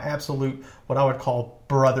one of my absolute, what I would call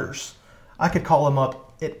brothers. I could call him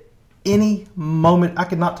up at any moment. I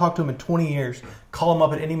could not talk to him in 20 years. Call him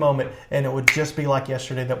up at any moment, and it would just be like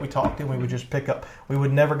yesterday that we talked, and we would just pick up. We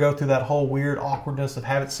would never go through that whole weird awkwardness of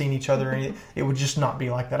haven't seen each other. And it would just not be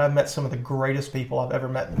like that. I've met some of the greatest people I've ever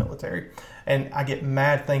met in the military. And I get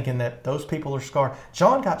mad thinking that those people are scarred.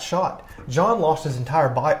 John got shot. John lost his entire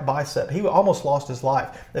bicep. He almost lost his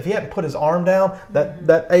life. If he hadn't put his arm down,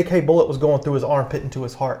 that AK bullet was going through his armpit into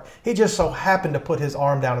his heart. He just so happened to put his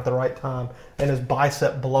arm down at the right time, and his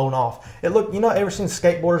bicep blown off. It looked, ever seen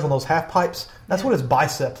skateboarders on those half pipes? That's what his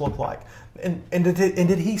biceps looked like. And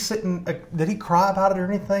did he sit and did he cry about it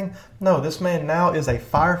or anything? No, this man now is a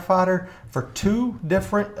firefighter for 2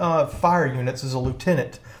 different fire units as a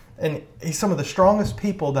lieutenant. And he's some of the strongest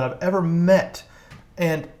people that I've ever met.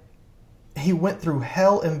 And he went through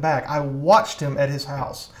hell and back. I watched him at his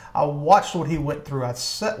house. I watched what he went through. I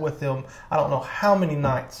sat with him I don't know how many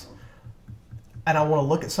nights. And I want to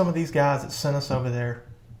look at some of these guys that sent us over there.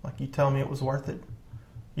 Like, you tell me it was worth it?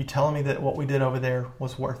 You telling me that what we did over there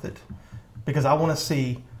was worth it? Because I want to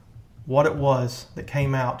see what it was that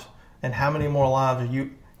came out and how many more lives are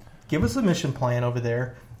you... Give us a mission plan over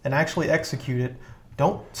there and actually execute it.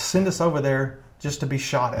 Don't send us over there just to be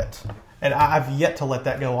shot at. And I've yet to let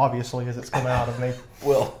that go, obviously, as it's coming out of me.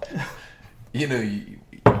 Well, I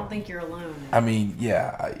don't think you're alone. I mean,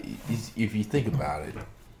 yeah, if you think about it,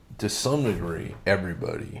 to some degree,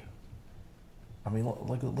 everybody... I mean,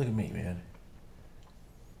 look at me, man.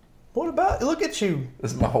 What about... Look at you.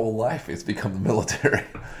 This is my whole life. It's become the military.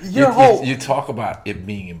 You talk about it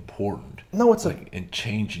being important. No, it's and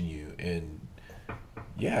changing you. And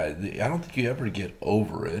yeah, I don't think you ever get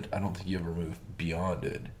over it. I don't think you ever move beyond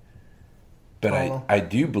it. But I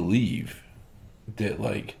do believe that,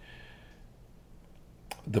 like,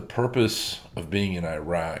 the purpose of being in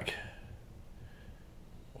Iraq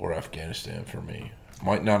or Afghanistan for me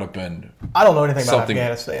might not have been... I don't know anything about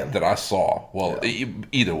Afghanistan that I saw. Well,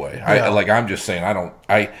 either way, yeah. I'm just saying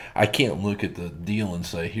I can't look at the deal and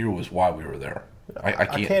say here was why we were there. I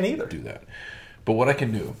can't either do that. But what I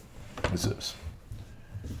can do is this.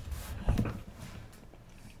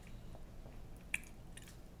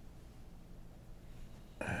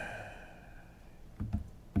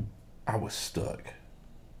 I was stuck.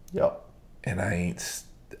 Yep. And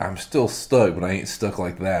I'm still stuck, but I ain't stuck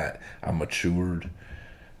like that. I'm matured.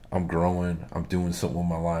 I'm growing. I'm doing something with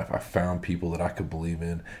my life. I found people that I could believe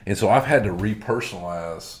in. And so I've had to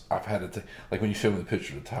repersonalize. I've had to, like when you showed me the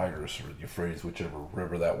picture of the Tigris or the Euphrates, whichever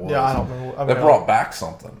river that was. Yeah, I don't know. That brought back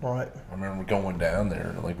something. Right. I remember going down there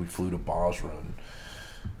and like we flew to Basra and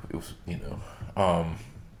it was,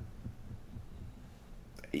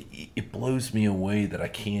 it blows me away that I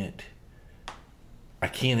can't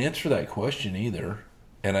answer that question either.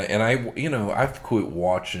 And I've quit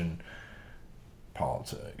watching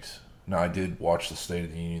politics. Now, I did watch the State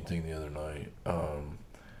of the Union thing the other night,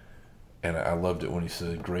 and I loved it when he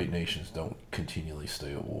said, "Great nations don't continually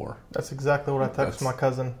stay at war." That's exactly what I texted my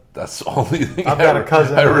cousin. That's the only thing. I've got a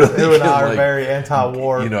cousin who and I are very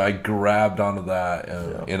anti-war. I grabbed onto that,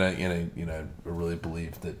 and I really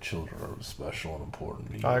believe that children are special and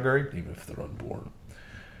important. I agree, even if they're unborn.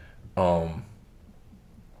 The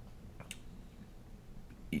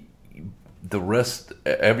rest,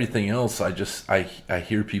 everything else, I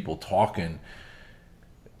hear people talking,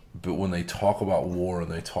 but when they talk about war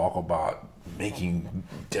and they talk about making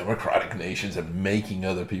democratic nations and making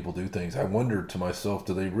other people do things, I wonder to myself,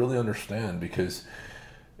 do they really understand? Because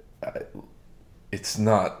it's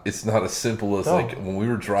not as simple as like when we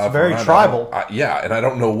were driving. It's very around, tribal. And I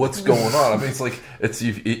don't know what's going on. I mean, it's like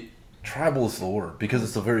tribal is the word, because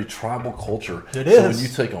it's a very tribal culture. It So is. when you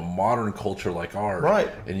take a modern culture like ours, Right.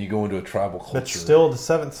 and you go into a tribal culture, That's still the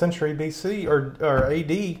 7th century BC or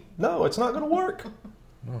AD. No, it's not going to work.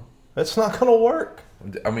 No. It's not going to work.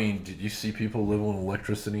 I mean, did you see people live on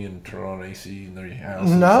electricity and turn on AC in their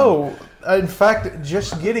houses? No. In fact,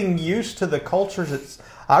 just getting used to the cultures.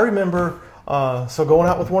 I remember, so going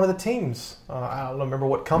out with one of the teams. I don't remember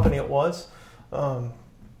what company it was.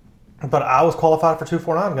 But I was qualified for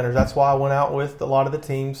 249 gunners. That's why I went out with a lot of the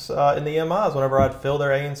teams in the MIs. Whenever I'd fill their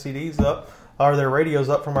ANCDs up, or their radios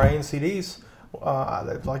up from our ANCDs,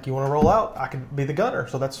 like, you want to roll out, I could be the gunner.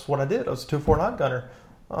 So that's what I did. I was a 249 gunner.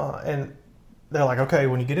 And they're like, okay,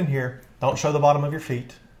 when you get in here, don't show the bottom of your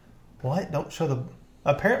feet. What? Don't show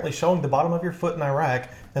apparently showing the bottom of your foot in Iraq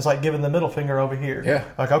is like giving the middle finger over here. Yeah.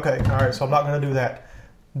 Like, okay, all right, so I'm not going to do that.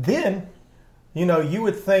 Then, you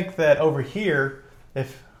would think that over here,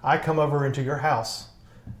 if I come over into your house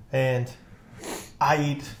and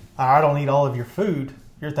I don't eat all of your food,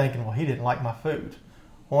 you're thinking, well, he didn't like my food.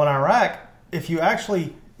 Well, in Iraq, if you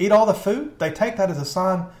actually eat all the food, they take that as a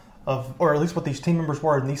sign of, or at least what these team members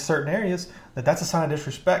were in these certain areas, that's a sign of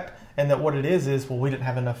disrespect, and that what it is, well, we didn't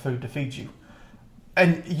have enough food to feed you.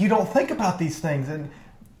 And you don't think about these things.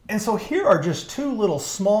 And so here are just two little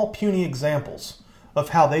small, puny examples of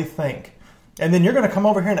how they think. And then you're going to come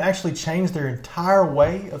over here and actually change their entire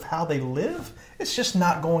way of how they live? It's just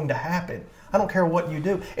not going to happen. I don't care what you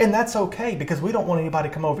do. And that's okay, because we don't want anybody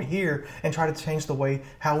to come over here and try to change the way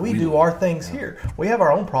how we do our things here. We have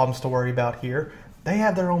our own problems to worry about here. They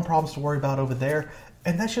have their own problems to worry about over there.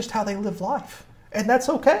 And that's just how they live life. And that's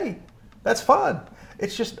okay. That's fine.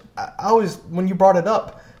 It's just, I always, when you brought it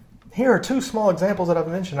up, here are two small examples that I've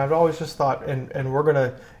mentioned. I've always just thought, and we're going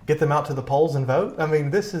to get them out to the polls and vote. I mean,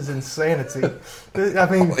 this is insanity. I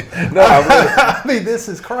mean, I mean, this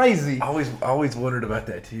is crazy. I always wondered about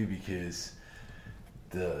that too, because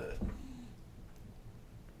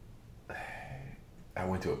I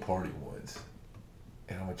went to a party once,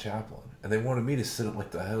 and I'm a chaplain, and they wanted me to sit at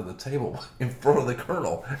like the head of the table in front of the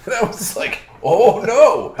colonel, and I was like, oh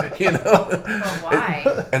no,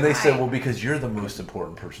 why? And they said, well, because you're the most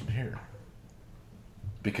important person here,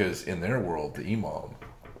 because in their world, the imam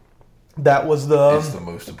That was is the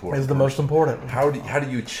most important. Is the most important. How do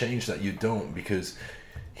you change that? You don't, because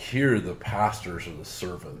here the pastors are the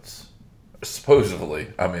servants. Supposedly,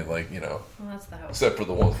 I mean, like, well, that's the hope. except for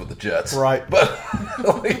the ones with the jets, Right. But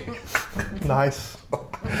like, Nice.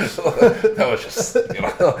 that was just,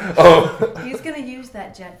 He's going to use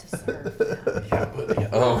that jet to serve. yeah, but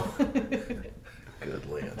good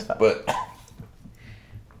lands, but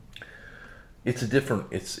it's a different.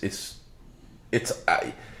 It's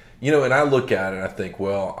and I look at it and I think,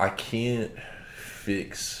 well, I can't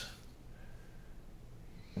fixate.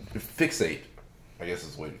 I guess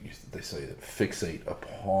is the way they say it. Fixate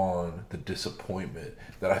upon the disappointment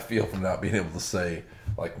that I feel from not being able to say,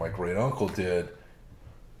 like my great uncle did,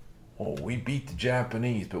 well, we beat the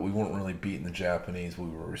Japanese, but we weren't really beating the Japanese.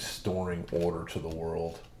 We were restoring order to the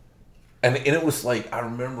world. And it was like, I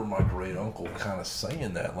remember my great uncle kind of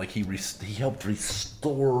saying that, like he helped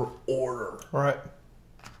restore order. Right.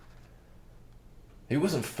 He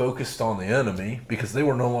wasn't focused on the enemy, because they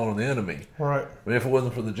were no longer the enemy. Right. But if it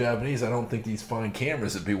wasn't for the Japanese, I don't think these fine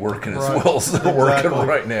cameras would be working as Right. well as they're working Exactly.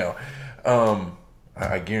 right now.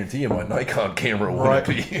 I guarantee you my Nikon camera wouldn't Right.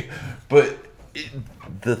 be. But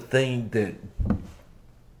the thing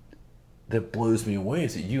that blows me away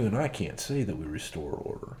is that you and I can't say that we restore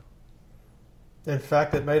order. In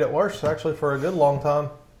fact, it made it worse, actually, for a good long time.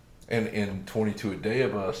 And in 22 a day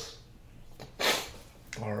of us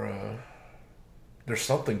are... there's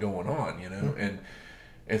something going on, Mm-hmm.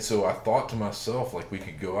 and so I thought to myself, like, we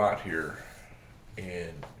could go out here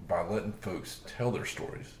and by letting folks tell their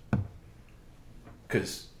stories,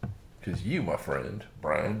 because you, my friend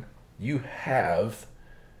Brian, you have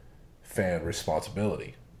fan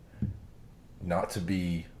responsibility, not to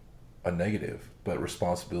be a negative, but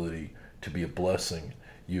responsibility to be a blessing.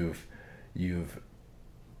 You've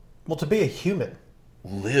Well, to be a human.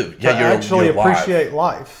 lived, To actually you're alive. appreciate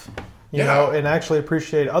life. You Yeah. know, and actually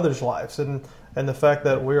appreciate others' lives, and the fact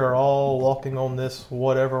that we are all walking on this,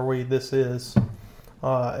 whatever this is,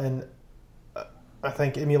 and I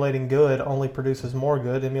think emulating good only produces more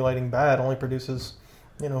good. Emulating bad only produces,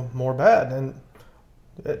 more bad. And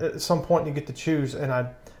at some point you get to choose. And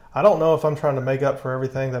I don't know if I'm trying to make up for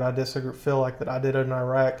everything that I feel like that I did in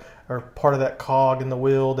Iraq, or part of that cog in the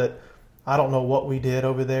wheel that I don't know what we did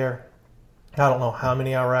over there. I don't know how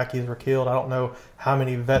many Iraqis were killed. I don't know how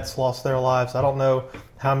many vets lost their lives. I don't know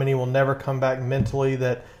how many will never come back mentally,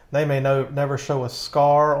 that they may never show a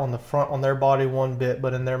scar on the front on their body one bit,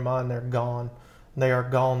 but in their mind they're gone. They are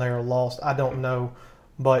gone. They are lost. I don't know.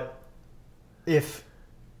 But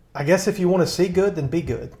I guess if you want to see good, then be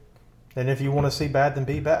good. And if you want to see bad, then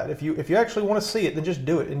be bad. If you actually want to see it, then just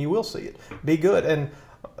do it, and you will see it. Be good. And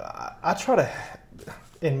I try to,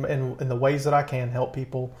 in the ways that I can, help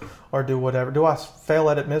people or do whatever. Do I fail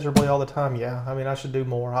at it miserably all the time? Yeah. I mean, I should do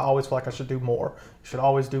more. I always feel like I should do more. You should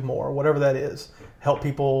always do more, whatever that is. Help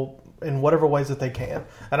people in whatever ways that they can.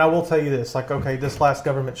 And I will tell you this, this last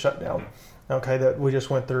government shutdown, that we just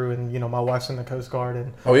went through, and, my wife's in the Coast Guard.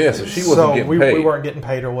 And so she wasn't getting paid. We weren't getting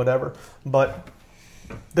paid or whatever. But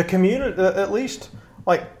the community, at least,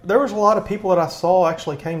 there was a lot of people that I saw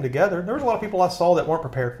actually came together. There was a lot of people I saw that weren't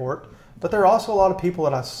prepared for it. But there are also a lot of people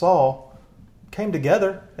that I saw came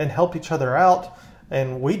together and helped each other out.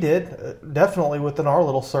 And we did, definitely within our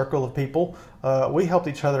little circle of people. We helped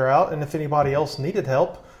each other out. And if anybody else needed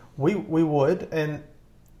help, we would. And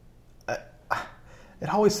it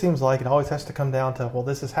always seems like it always has to come down to, well,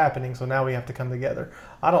 this is happening, so now we have to come together.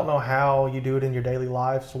 I don't know how you do it in your daily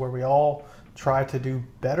lives where we all try to do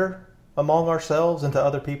better among ourselves and to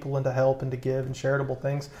other people and to help and to give and charitable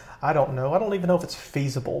things. I don't know. I don't even know if it's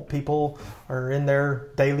feasible. People are in their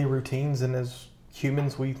daily routines, and as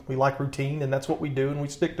humans, we like routine, and that's what we do, and we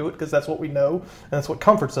stick to it because that's what we know, and that's what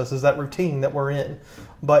comforts us, is that routine that we're in.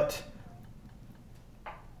 But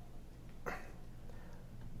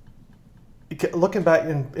looking back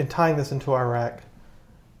and tying this into Iraq,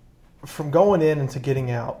 from going in and to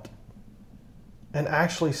getting out and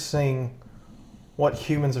actually seeing what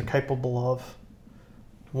humans are capable of,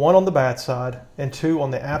 one on the bad side, and two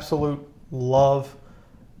on the absolute love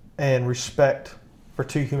and respect for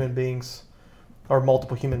two human beings, or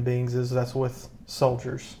multiple human beings, that's with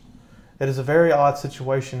soldiers. It is a very odd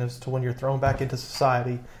situation as to when you're thrown back into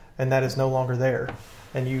society and that is no longer there.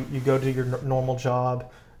 And you go to your normal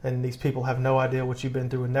job, and these people have no idea what you've been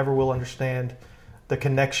through and never will understand the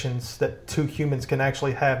connections that two humans can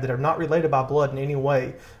actually have that are not related by blood in any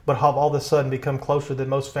way, but have all of a sudden become closer than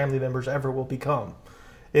most family members ever will become.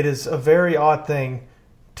 It is a very odd thing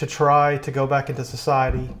to try to go back into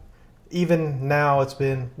society. Even now, it's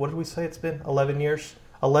been, what did we say it's been? 11 years?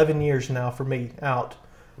 11 years now for me out.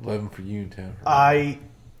 11 for you and 10 for me.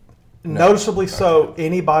 Noticeably so,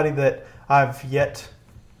 anybody that I've yet...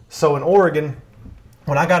 So in Oregon,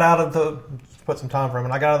 when I got out of put some time for him.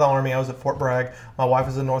 When I got out of the Army, I was at Fort Bragg. My wife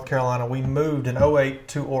was in North Carolina. We moved in 2008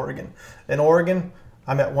 to Oregon. In Oregon,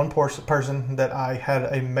 I met one person that I had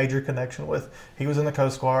a major connection with. He was in the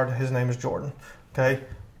Coast Guard. His name is Jordan. Okay.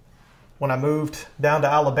 When I moved down to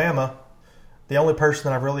Alabama, the only person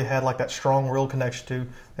that I really had like that strong, real connection to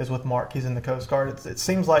is with Mark. He's in the Coast Guard. It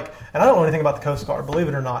seems like, and I don't know anything about the Coast Guard, believe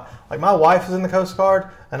it or not. Like, my wife is in the Coast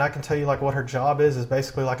Guard, and I can tell you like what her job is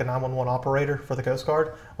basically like a 911 operator for the Coast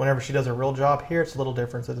Guard. Whenever she does her real job here, it's a little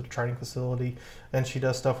different. It's a training facility, and she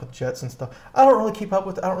does stuff with jets and stuff. I don't really keep up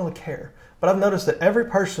with it. I don't really care. But I've noticed that every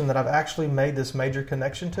person that I've actually made this major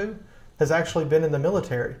connection to has actually been in the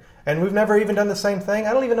military. And we've never even done the same thing.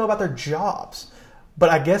 I don't even know about their jobs. But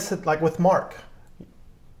I guess like with Mark,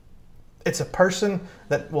 it's a person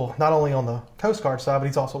that, well, not only on the Coast Guard side, but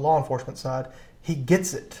he's also law enforcement side. He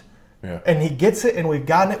gets it. Yeah. And he gets it, and we've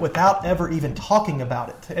gotten it without ever even talking about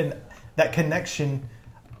it. And that connection,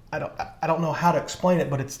 I don't know how to explain it,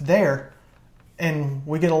 but it's there. And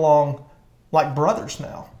we get along like brothers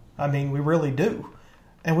now. I mean, we really do.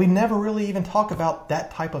 And we never really even talk about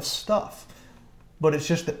that type of stuff. But it's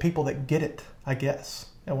just that people that get it, I guess.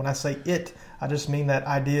 And when I say it, I just mean that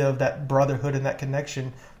idea of that brotherhood and that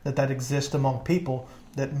connection that exists among people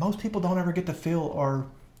that most people don't ever get to feel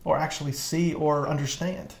or actually see or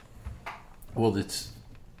understand. Well, it's...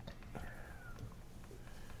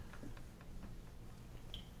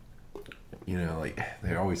 You know, like,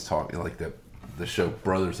 they always talk, like the show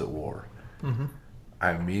Brothers at War. Mm-hmm.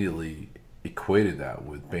 I immediately equated that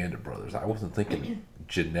with Band of Brothers. I wasn't thinking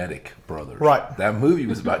genetic brothers. Right. That movie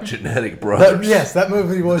was about genetic brothers. Yes, that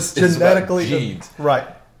movie was genetically... genes. Right.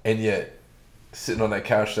 And yet, sitting on that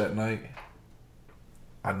couch that night,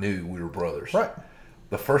 I knew we were brothers. Right.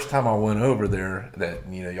 The first time I went over there, that,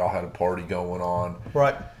 you know, y'all had a party going on.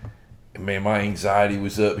 Right. Man, my anxiety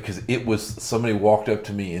was up because it was, somebody walked up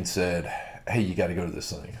to me and said, "Hey, you got to go to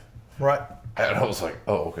this thing." Right. And I was like,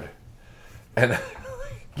 oh, okay. And,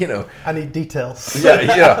 you know. I need details.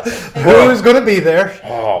 Yeah. Who's going to be there?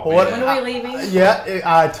 Oh, What? When are we leaving? Yeah,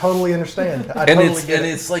 I totally understand. I and totally get it.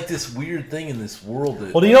 it's like this weird thing in this world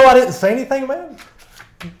that. Well, do you know I didn't say anything, man?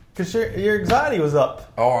 Because your anxiety was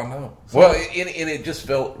up. Oh, I know. Well, and it just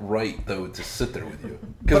felt right, though, to sit there with you.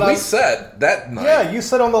 Because But we sat that night. Yeah, you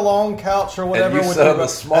sit on the long couch or whatever. And you with sit your- on the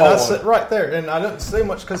small and I one. sit right there, and I didn't say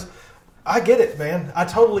much because I get it, man. I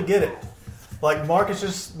totally get it. Like Marcus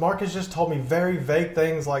just told me very vague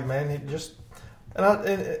things, like man, he just and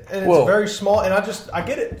it's very small, and I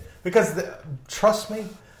get it because trust me,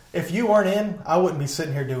 if you weren't in, I wouldn't be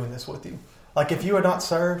sitting here doing this with you. Like if you had not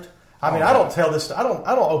served. I mean, I don't tell this. I don't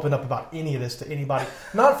open up about any of this to anybody.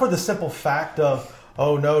 Not for the simple fact of,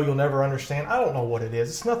 oh no, you'll never understand. I don't know what it is.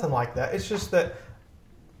 It's nothing like that. It's just that,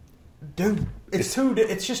 dude. It's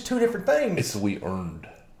just two different things. It's we earned.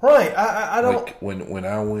 Right. I don't. Like when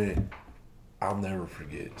I went, I'll never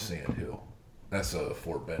forget Sand Hill. That's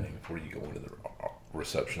Fort Benning before you go into the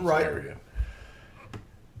reception area.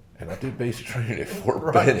 And I did basic training at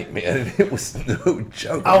Fort Benning, man, and it was no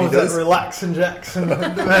joke. I was at Relaxin' Jackson.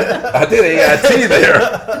 I did AIT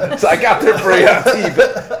there, so I got there for AIT.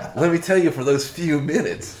 But let me tell you, for those few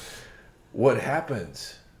minutes, what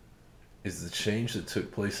happens is the change that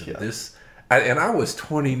took place in this. And I was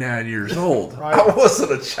 29 years old. Right. I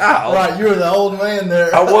wasn't a child. Right, you were the old man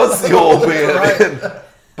there. I was the old man. Right.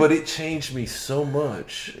 But it changed me so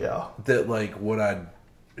much that, like,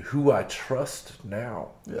 who I trust now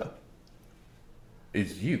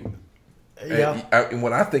is you. Yeah. And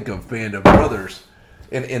when I think of Band of Brothers,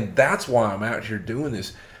 and that's why I'm out here doing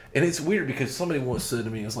this. And it's weird because somebody once said to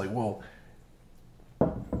me, it's like, well,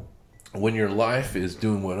 when your life is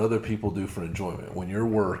doing what other people do for enjoyment, when your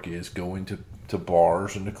work is going to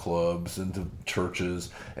bars and to clubs and to churches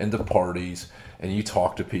and to parties, and you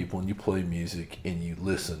talk to people and you play music and you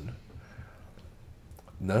listen,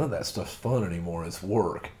 none of that stuff's fun anymore. It's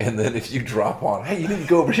work. And then if you drop on, hey, you need to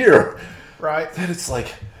go over here, right? Then it's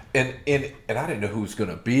like, and I didn't know who was going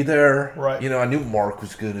to be there. Right. You know, I knew Mark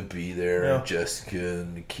was going to be there, Yeah. and Jessica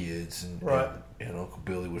and the kids, and Uncle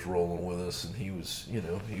Billy was rolling with us, and he was, you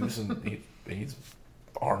know, he's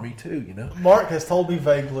Army too, you know. Mark has told me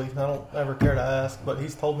vaguely. I don't ever care to ask, but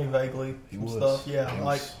he's told me vaguely some stuff.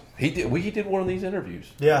 Yeah, he did one of these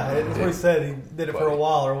interviews. Yeah, that's what he said. He did it for a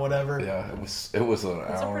while or whatever. Yeah, it was an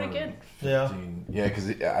That's hour. pretty good. 15, yeah, because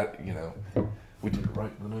you know, we did it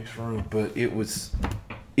right in the next room, but it was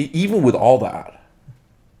even with all that,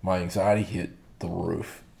 my anxiety hit the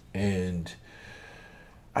roof, and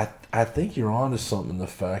I think you're onto something. The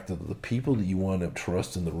fact that the people that you wind up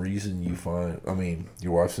trusting, the reason you find, I mean,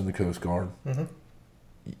 your wife's in the Coast Guard. Mm-hmm.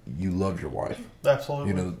 You love your wife. Absolutely.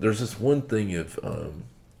 You know, there's this one thing of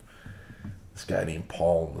this guy named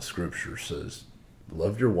Paul in the Scripture says,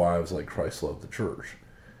 "Love your wives like Christ loved the church."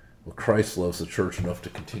 Well, Christ loves the church enough to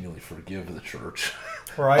continually forgive the church.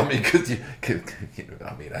 Right. I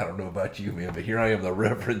mean, I don't know about you, man, but here I am, the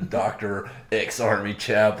Reverend Doctor, ex-Army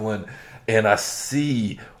chaplain, and I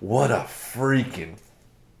see what a freaking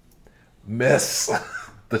mess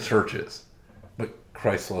the church is. But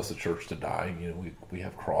Christ loves the church to die. You know, we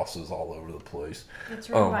have crosses all over the place. It's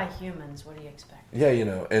run by humans. What do you expect? Yeah, you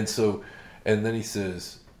know, and then he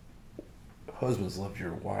says, husbands, love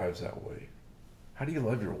your wives that way. How do you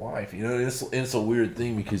love your wife? You know, it's a weird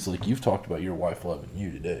thing because, like, you've talked about your wife loving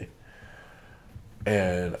you today.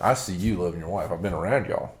 And I see you loving your wife. I've been around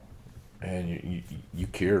y'all. And you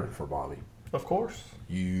care for Bobby. Of course.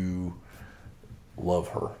 You love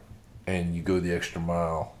her. And you go the extra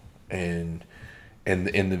mile. And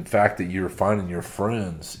the fact that you're finding your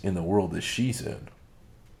friends in the world that she's in.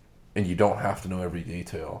 And you don't have to know every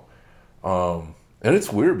detail. And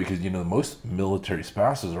it's weird because, you know, most military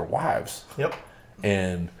spouses are wives. Yep.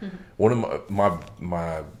 And one of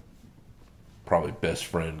my probably best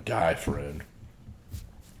friend, guy friend,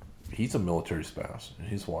 he's a military spouse, and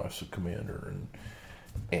his wife's a commander,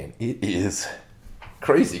 and it is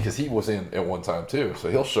crazy because he was in at one time too.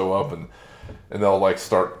 So he'll show up and they'll like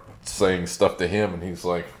start saying stuff to him, and he's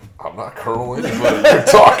like, "I'm not Colonel anybody. You're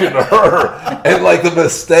talking to her," and like the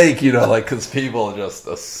mistake, you know, like because people just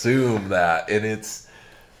assume that, and it's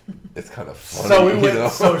kind of funny. So we went. You know?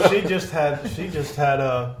 So she just had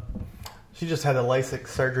a LASIK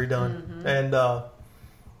surgery done, and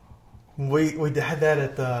we had that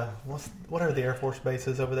at the what are the Air Force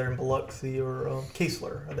bases over there in Biloxi or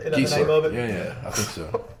Keesler? Is that the name of it? Yeah, I think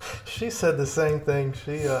so. She said the same thing.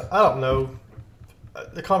 She I don't know.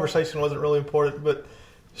 The conversation wasn't really important, but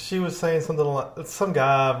she was saying something like some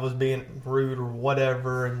guy was being rude or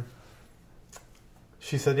whatever, and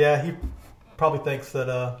she said, "Yeah, he probably thinks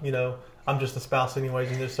that you know, I'm just a spouse anyways,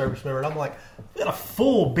 and you're a service member. And I'm like, I got a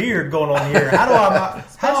full beard going on here. How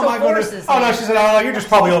am I going to? Oh no, she said, oh, you're just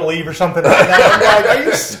probably on leave or something like that. I'm like, are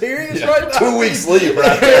you serious right now? 2 weeks leave,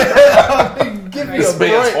 right there. Give me a This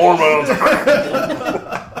break. man's hormones.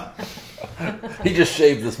 He just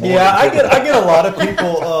shaved this morning. Yeah, I get a lot of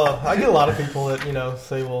people. I get a lot of people that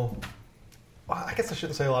say, well, I guess I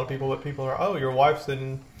shouldn't say a lot of people, but people are, oh, your wife's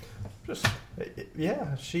in. Just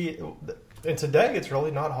she. And today it's really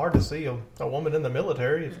not hard to see a woman in the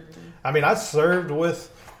military. I mean, I served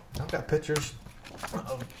with. I've got pictures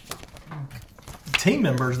of team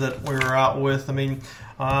members that we were out with. I mean,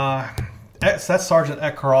 that's Sergeant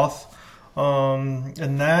Eckroth,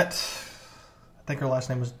 and that I think her last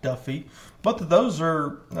name was Duffy. Both of those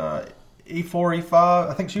are E4, E5.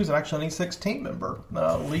 I think she was actually an E6 team member,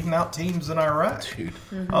 leading out teams in Iraq. Dude.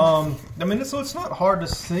 I mean, so it's not hard to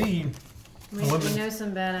see. We know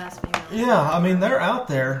some badass females. Yeah, I mean, they're out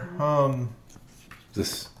there.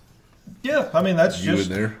 Yeah, I mean, that's you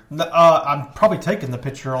just... in there? I'm probably taking the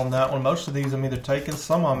picture on that one. Most of these I'm either taking,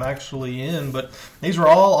 some I'm actually in, but these are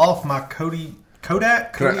all off my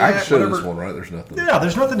Kodak. I can show this one, right? There's nothing. Yeah,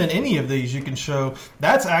 there's nothing in any of these you can show.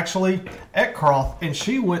 That's actually Eckroth, and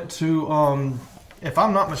she went to, if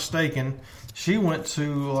I'm not mistaken, she went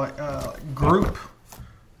to group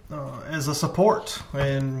as a support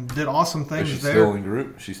and did awesome things Is she there. still in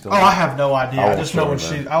group? She's still. Oh, I have no idea. I just know when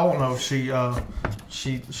she. I don't know if she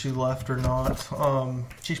left or not.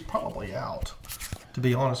 She's probably out, to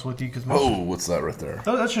be honest with you. Because what's that right there?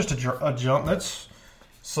 that's just a jump. That's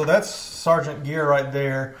Sergeant Gear right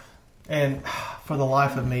there. And for the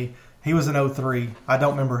life of me, he was an 03. I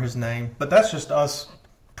don't remember his name, but that's just us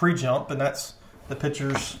pre-jump, and that's the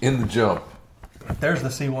pictures. In the jump. There's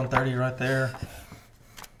the C-130 right there.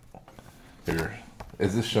 Here.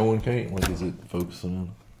 Is this showing, Kate? Like, is it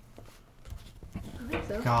focusing I think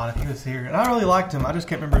so. God, if he was here. And I really liked him. I just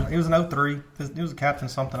can't remember. He was an 03. He was a captain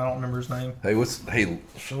something. I don't remember his name. Hey,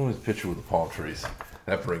 show me the picture with the palm trees.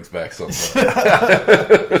 That brings back something.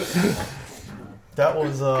 That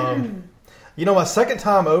was, my second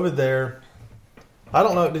time over there. I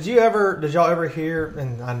don't know. Did y'all ever hear?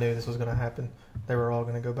 And I knew this was going to happen. They were all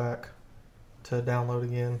going to go back to download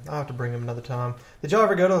again. I'll have to bring them another time. Did y'all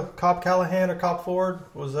ever go to Cop Callahan or Cop Ford?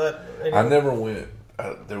 Was that? I never went.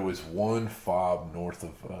 There was one fob north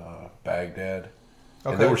of Baghdad.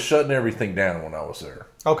 Okay. And they were shutting everything down when I was there.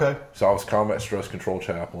 Okay. So I was combat stress control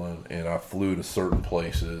chaplain, and I flew to certain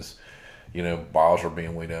places. Bottles were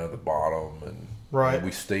being way down at the bottom, and right. And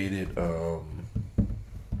we stayed at. I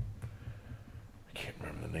can't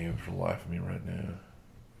remember the name for the life of me right now.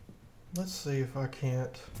 Let's see if I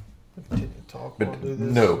can't continue to talk while I do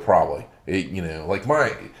this. No, probably.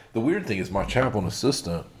 The weird thing is my chaplain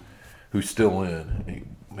assistant, who's still in,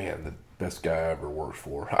 the best guy I ever worked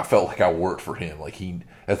for. I felt like I worked for him. Like he,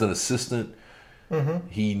 as an assistant,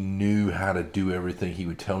 he knew how to do everything. He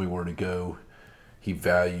would tell me where to go. He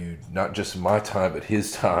valued not just my time, but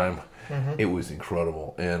his time. It was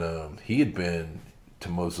incredible. And he had been to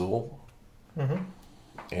Mosul.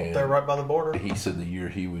 And they're right by the border. He said the year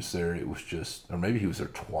he was there, it was just, or maybe he was there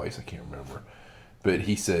twice, I can't remember. But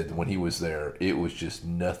he said when he was there, it was just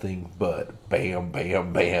nothing but bam,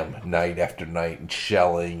 bam, bam, night after night, and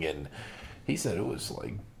shelling. And he said it was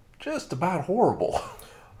like just about horrible.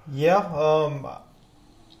 Yeah. I'm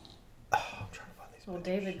trying to find these. Well,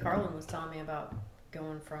 David Carlin was telling me about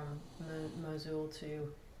going from Mosul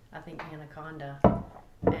to, I think, Anaconda,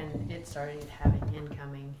 and it started having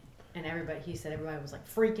incoming. And he said everybody was like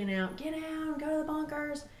freaking out, get out, go to the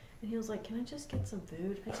bunkers. And he was like, can I just get some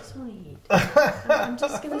food? I just want to eat. I'm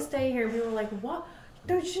just going to stay here. And we were like, what?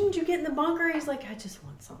 Shouldn't you get in the bunker? He's like, I just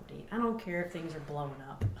want something to eat. I don't care if things are blowing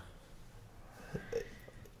up.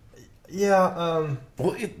 Yeah.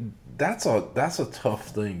 Well, that's a tough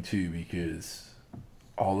thing too, because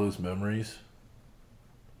all those memories,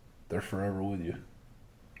 they're forever with you.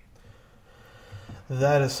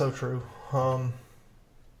 That is so true.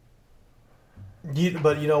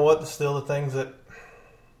 But you know what? Still, the things that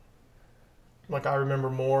I remember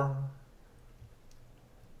more.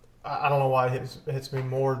 I don't know why it hits me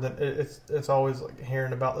more than it's always like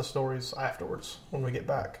hearing about the stories afterwards when we get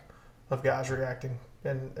back of guys reacting,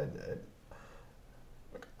 and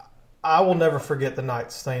I will never forget the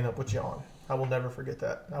night staying up with John. I will never forget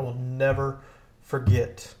that. I will never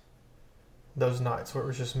forget those nights where it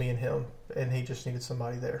was just me and him, and he just needed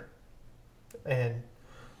somebody there. And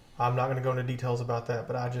I'm not going to go into details about that,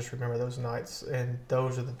 but I just remember those nights, and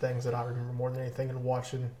those are the things that I remember more than anything, and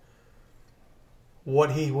watching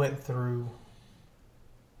what he went through.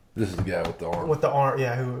 This is the guy with the arm. With the arm,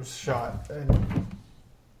 yeah, who was shot. And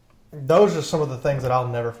those are some of the things that I'll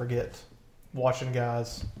never forget. watching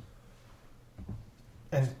guys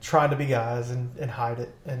and trying to be guys and hide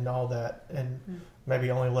it and all that, and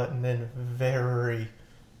maybe only letting in very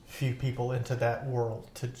few people into that world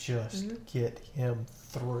to just get him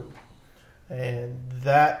through. And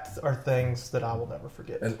that are things that I will never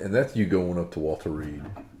forget. And that's you going up to Walter Reed.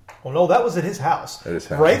 Well, no, that was at his house. At his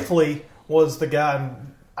house. Wraithley was the guy.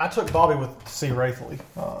 I took Bobby to see Wraithley,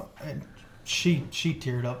 and she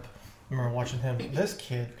teared up. I remember watching him. This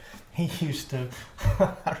kid, he used to.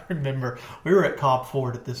 I remember we were at Cobb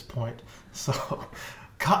Ford at this point. So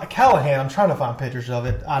Callahan, I'm trying to find pictures of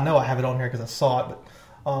it. I know I have it on here because I saw it.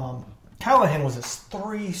 But Callahan was this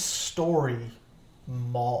 3-story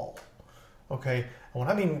mall. Okay, and when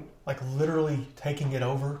I mean like literally taking it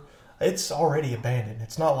over, it's already abandoned.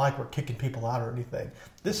 It's not like we're kicking people out or anything.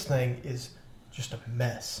 This thing is just a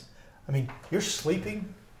mess. I mean, you're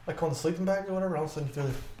sleeping, like on the sleeping bag or whatever, all of a sudden you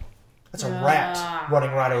feel it's a rat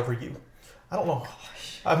running right over you. I don't know.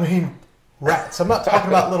 I mean, rats. I'm not talking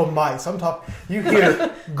about little mice. I'm talking, you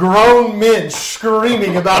hear grown men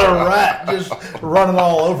screaming about a rat just running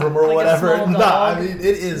all over them or like whatever. No, I mean, it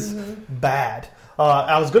is bad.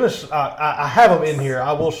 I was gonna. I have them in here.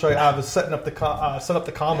 I will show you. I was setting up the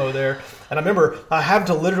commo there, and I remember I have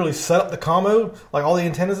to literally set up the commo, like all the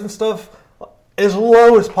antennas and stuff, as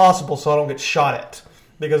low as possible so I don't get shot at.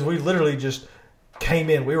 Because we literally just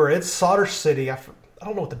came in. We were at Solder City. I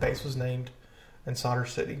don't know what the base was named in Solder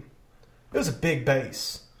City. It was a big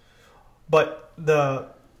base, but the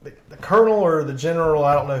colonel or the general,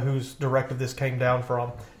 I don't know whose directive this came down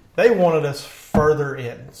from. They wanted us further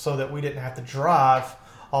in so that we didn't have to drive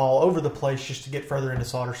all over the place just to get further into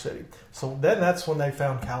Solder City. So then that's when they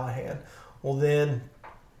found Callahan. Well, then,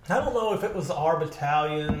 I don't know if it was our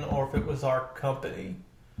battalion or if it was our company.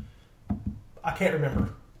 I can't remember.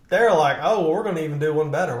 They're like, oh, well, we're going to even do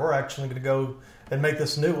one better. We're actually going to go and make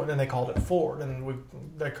this new one. And they called it Ford. And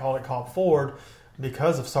they called it Cobb Ford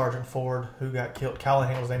because of Sergeant Ford, who got killed.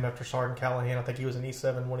 Callahan was named after Sergeant Callahan. I think he was an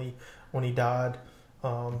E7 when he died.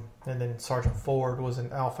 And then Sergeant Ford was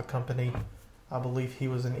in Alpha Company. I believe he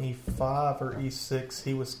was an E5 or E6.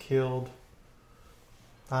 He was killed,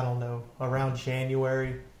 I don't know, around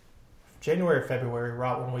January or February,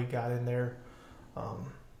 right when we got in there.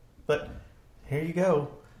 But here you go,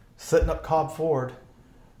 setting up Cobb Ford.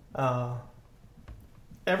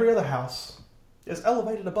 Every other house is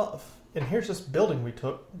elevated above. And here's this building we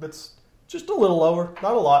took that's just a little lower,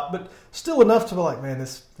 not a lot, but still enough to be like, man,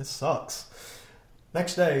 this sucks.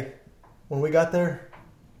 Next day, when we got there,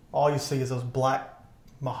 all you see is those black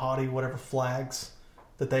Mahdi, whatever flags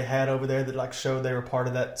that they had over there that like showed they were part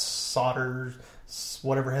of that Solder,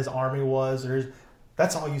 whatever his army was.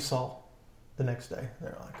 That's all you saw the next day.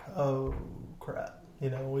 They're like, oh crap,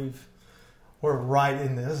 we're right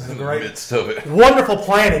in this. This is a great, midst of it. Wonderful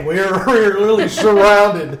planning. We're literally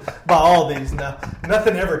surrounded by all these. Now,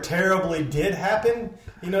 nothing ever terribly did happen,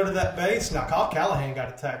 to that base. Now, Callahan got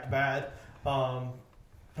attacked bad.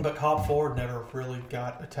 But Cobb Ford never really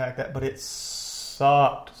got attacked, but it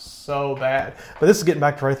sucked so bad. But this is getting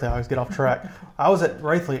back to Wraithley. I always get off track. I was at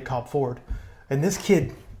Wraithley at Cobb Ford, and this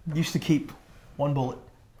kid used to keep one bullet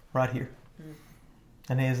right here.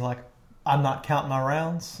 And he was like, I'm not counting my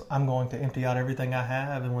rounds. I'm going to empty out everything I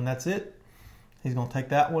have, and when that's it, he's going to take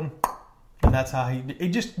that one. And that's how he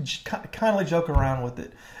just kindly joke around with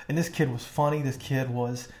it. And this kid was funny. This kid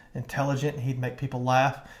was intelligent. He'd make people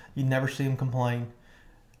laugh. You'd never see him complain.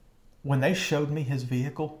 When they showed me his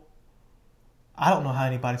vehicle, I don't know how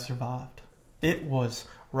anybody survived. It was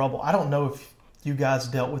rubble. I don't know if you guys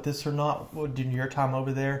dealt with this or not during your time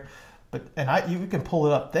over there, but you can pull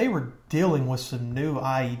it up. They were dealing with some new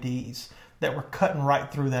IEDs that were cutting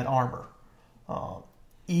right through that armor.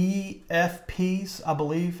 EFPs,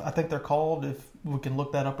 I think they're called, if we can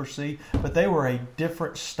look that up or see. But they were a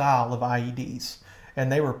different style of IEDs. And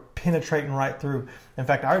they were penetrating right through. In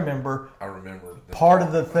fact, I remember part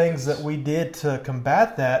of the things that we did to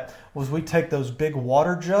combat that was we take those big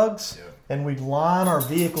water jugs and we'd line our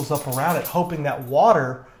vehicles up around it, hoping that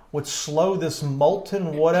water would slow this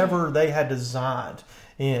molten whatever they had designed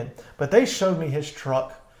in. But they showed me his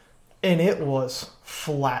truck, and it was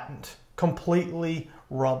flattened, completely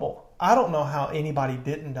rubble. I don't know how anybody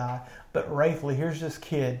didn't die, but Wraithley, here's this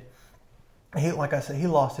kid. Like I said, he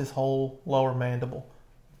lost his whole lower mandible.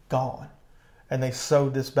 Gone. And they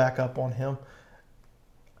sewed this back up on him.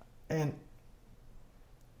 And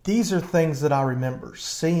these are things that I remember.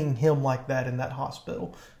 Seeing him like that in that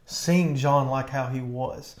hospital. Seeing John like how he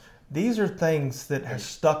was. These are things that have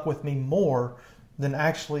stuck with me more than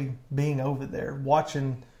actually being over there.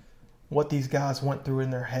 Watching what these guys went through in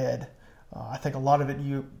their head. I think a lot of it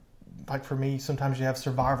like for me, sometimes you have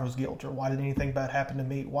survivor's guilt, or why did anything bad happen to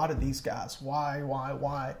me? Why did these guys?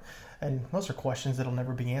 Why? And those are questions that'll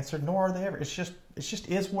never be answered, nor are they ever. It just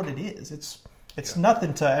is what it is. It's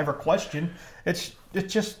nothing to ever question. It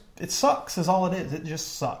sucks is all it is. It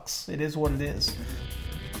just sucks. It is what it is.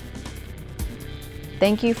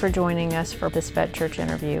 Thank you for joining us for this Vet Church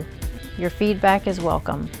interview. Your feedback is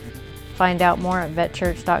welcome. Find out more at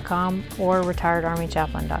vetchurch.com or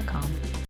retiredarmychaplain.com.